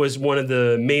was one of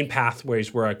the main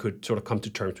pathways where I could sort of come to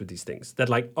terms with these things. That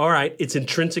like, all right, it's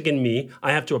intrinsic in me.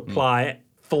 I have to apply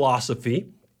philosophy,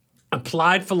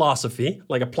 applied philosophy,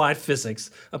 like applied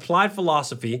physics, applied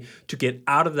philosophy to get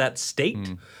out of that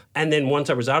state. And then once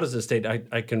I was out of the state,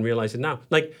 I can realize it now.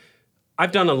 Like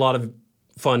I've done a lot of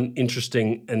fun,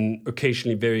 interesting, and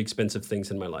occasionally very expensive things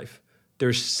in my life.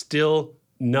 There's still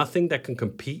nothing that can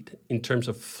compete in terms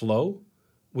of flow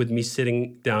with me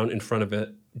sitting down in front of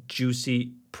a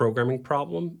juicy programming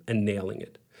problem and nailing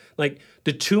it. Like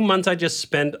the 2 months I just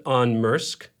spent on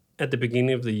Maersk at the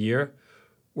beginning of the year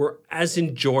were as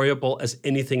enjoyable as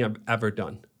anything I've ever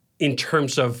done in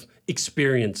terms of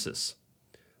experiences.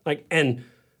 Like, and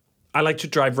I like to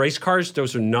drive race cars.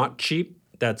 Those are not cheap.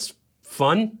 That's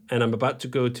fun, and I'm about to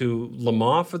go to Le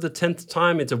Mans for the 10th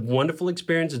time. It's a wonderful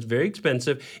experience. It's very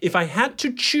expensive. If I had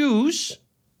to choose,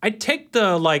 I'd take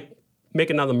the, like, make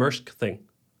another Maersk thing.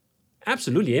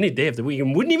 Absolutely, any day of the week. It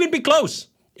wouldn't even be close.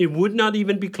 It would not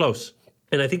even be close.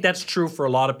 And I think that's true for a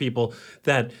lot of people,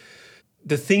 that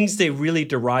the things they really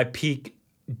derive peak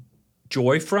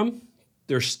joy from,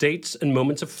 their states and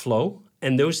moments of flow,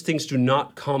 and those things do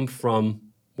not come from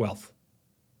wealth.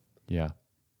 Yeah,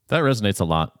 that resonates a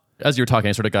lot. As you were talking,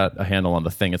 I sort of got a handle on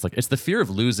the thing. It's like, it's the fear of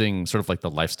losing sort of like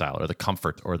the lifestyle or the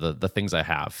comfort or the things I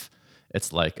have.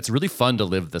 It's like, it's really fun to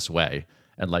live this way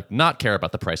and like not care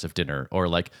about the price of dinner or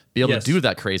like be able to do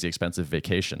that crazy expensive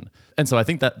vacation. And so I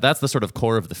think that that's the sort of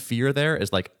core of the fear there,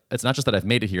 is like, it's not just that I've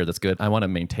made it here that's good. I want to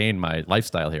maintain my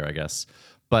lifestyle here, I guess.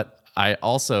 But I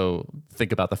also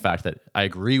think about the fact that I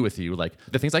agree with you. Like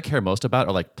the things I care most about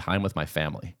are like time with my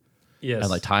family. Yes.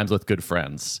 And like times with good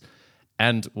friends.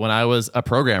 And when I was a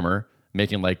programmer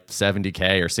making like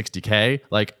 70K or 60K,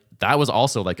 like that was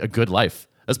also like a good life.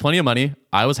 There's plenty of money.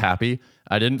 I was happy.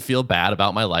 I didn't feel bad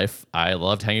about my life. I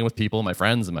loved hanging with people, my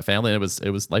friends and my family. And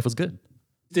life was good.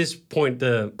 This point,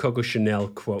 the Coco Chanel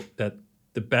quote that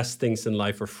the best things in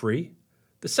life are free.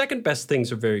 The second best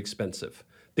things are very expensive.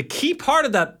 The key part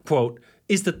of that quote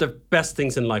is that the best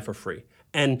things in life are free.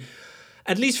 And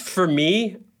at least for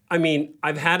me, I mean,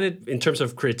 I've had it in terms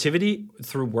of creativity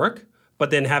through work,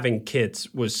 but then having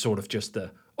kids was sort of just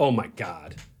oh my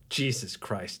God, Jesus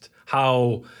Christ,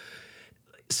 how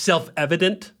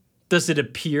self-evident does it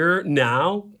appear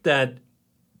now that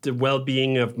the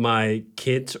well-being of my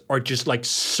kids are just like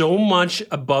so much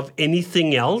above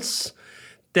anything else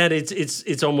that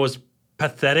it's almost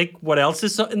pathetic what else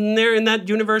is in there in that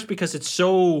universe, because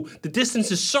the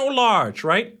distance is so large,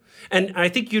 right? And I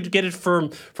think you'd get it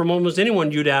from almost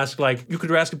anyone. You'd ask, like, you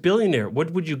could ask a billionaire, what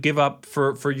would you give up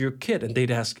for your kid? And they'd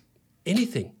ask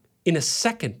anything in a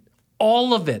second,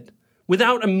 all of it,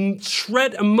 without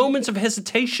a moments of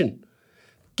hesitation.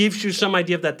 Gives you some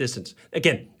idea of that distance.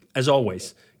 Again, as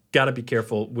always, got to be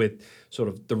careful with sort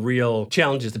of the real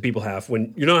challenges that people have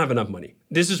when you don't have enough money.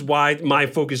 This is why my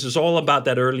focus is all about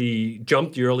that early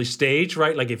jump, the early stage,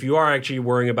 right? Like if you are actually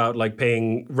worrying about like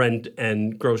paying rent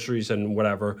and groceries and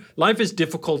whatever, life is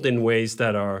difficult in ways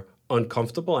that are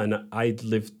uncomfortable. And I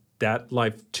lived that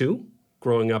life too,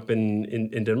 growing up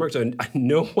in Denmark. So I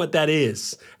know what that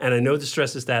is. And I know the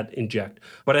stresses that inject.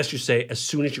 But as you say, as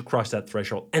soon as you cross that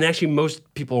threshold, and actually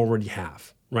most people already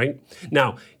have, right?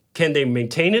 Now, can they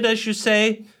maintain it, as you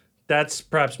say? That's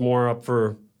perhaps more up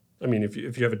for, I mean, if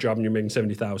you have a job and you're making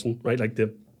 70,000, right? Like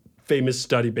the famous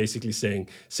study basically saying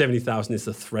 70,000 is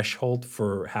the threshold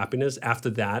for happiness. After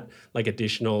that, like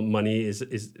additional money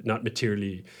is not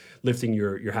materially lifting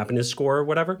your happiness score or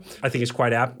whatever. I think it's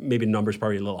quite apt. Maybe the number's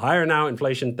probably a little higher now,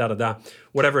 inflation,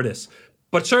 whatever it is.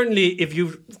 But certainly if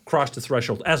you've crossed the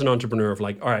threshold as an entrepreneur of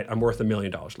like, all right, I'm worth $1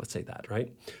 million, let's say that, right?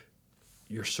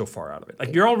 You're so far out of it.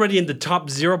 Like you're already in the top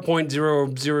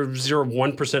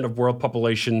 0.0001% of world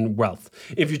population wealth.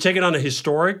 If you take it on a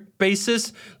historic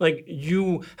basis, like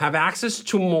you have access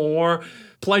to more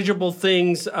pleasurable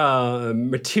things,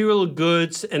 material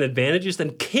goods and advantages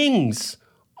than kings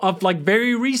of like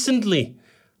very recently.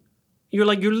 You're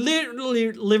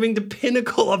literally living the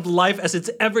pinnacle of life as it's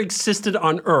ever existed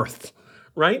on earth,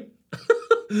 right?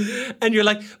 And you're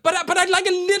like, but I'd like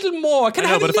a little more. Can I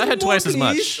have a little more, please? But if I had twice as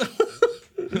much.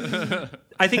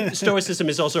 I think Stoicism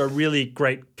is also a really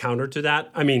great counter to that.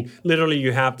 I mean, literally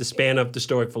you have the span of the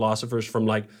Stoic philosophers from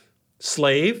like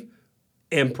slave,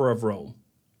 emperor of Rome,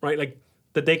 right? Like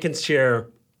that they can share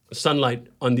sunlight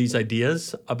on these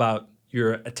ideas about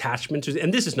your attachment to,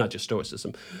 and this is not just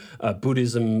Stoicism,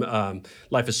 Buddhism,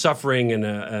 life is suffering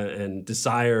and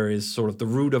desire is sort of the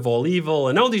root of all evil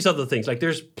and all these other things. Like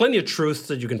there's plenty of truths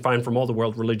that you can find from all the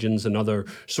world religions and other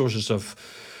sources of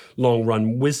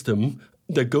long-run wisdom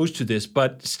that goes to this,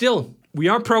 but still, we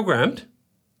are programmed.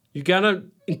 You gotta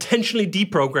intentionally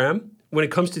deprogram when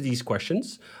it comes to these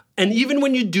questions. And even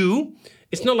when you do,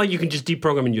 it's not like you can just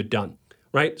deprogram and you're done,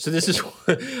 right? So this is,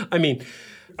 I mean,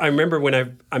 I remember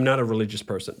when I'm not a religious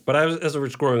person, but as I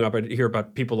was growing up, I'd hear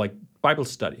about people like Bible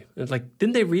study. And it's like,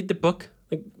 didn't they read the book?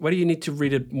 Like, why do you need to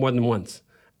read it more than once?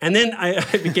 And then I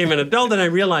became an adult and I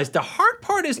realized the hard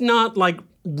part is not like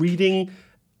reading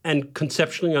and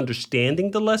conceptually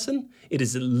understanding the lesson. It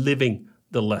is living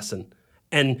the lesson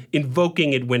and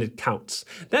invoking it when it counts.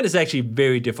 That is actually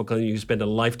very difficult, and you spend a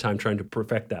lifetime trying to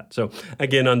perfect that. So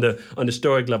again, on the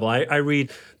Stoic level, I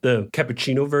read the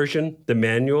Cappuccino version, the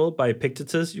manual by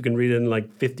Epictetus. You can read it in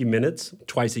like 50 minutes,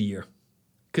 twice a year.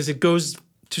 Because it goes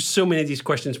to so many of these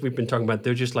questions we've been talking about.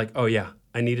 They're just like, oh yeah,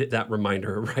 I needed that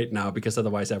reminder right now, because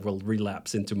otherwise I will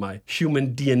relapse into my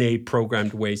human DNA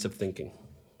programmed ways of thinking.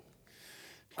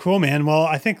 Cool, man. Well,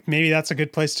 I think maybe that's a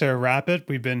good place to wrap it.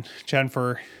 We've been chatting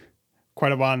for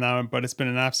quite a while now, but it's been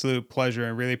an absolute pleasure. I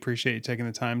really appreciate you taking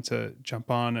the time to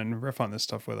jump on and riff on this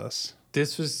stuff with us.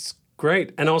 This was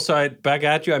great. And also, back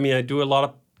at you, I mean, I do a lot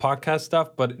of podcast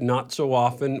stuff, but not so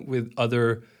often with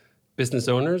other business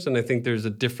owners. And I think there's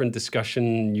a different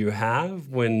discussion you have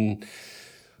when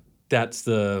that's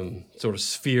the sort of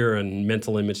sphere and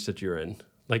mental image that you're in.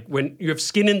 Like when you have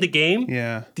skin in the game,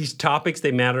 yeah, these topics,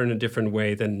 they matter in a different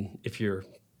way than if you're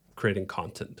creating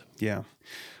content. Yeah.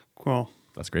 Cool.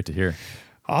 That's great to hear.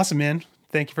 Awesome, man.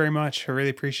 Thank you very much. I really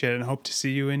appreciate it and hope to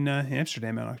see you in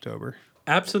Amsterdam in October.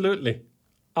 Absolutely.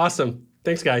 Awesome.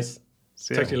 Thanks, guys.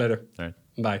 Talk to you later. All right.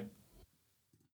 Bye.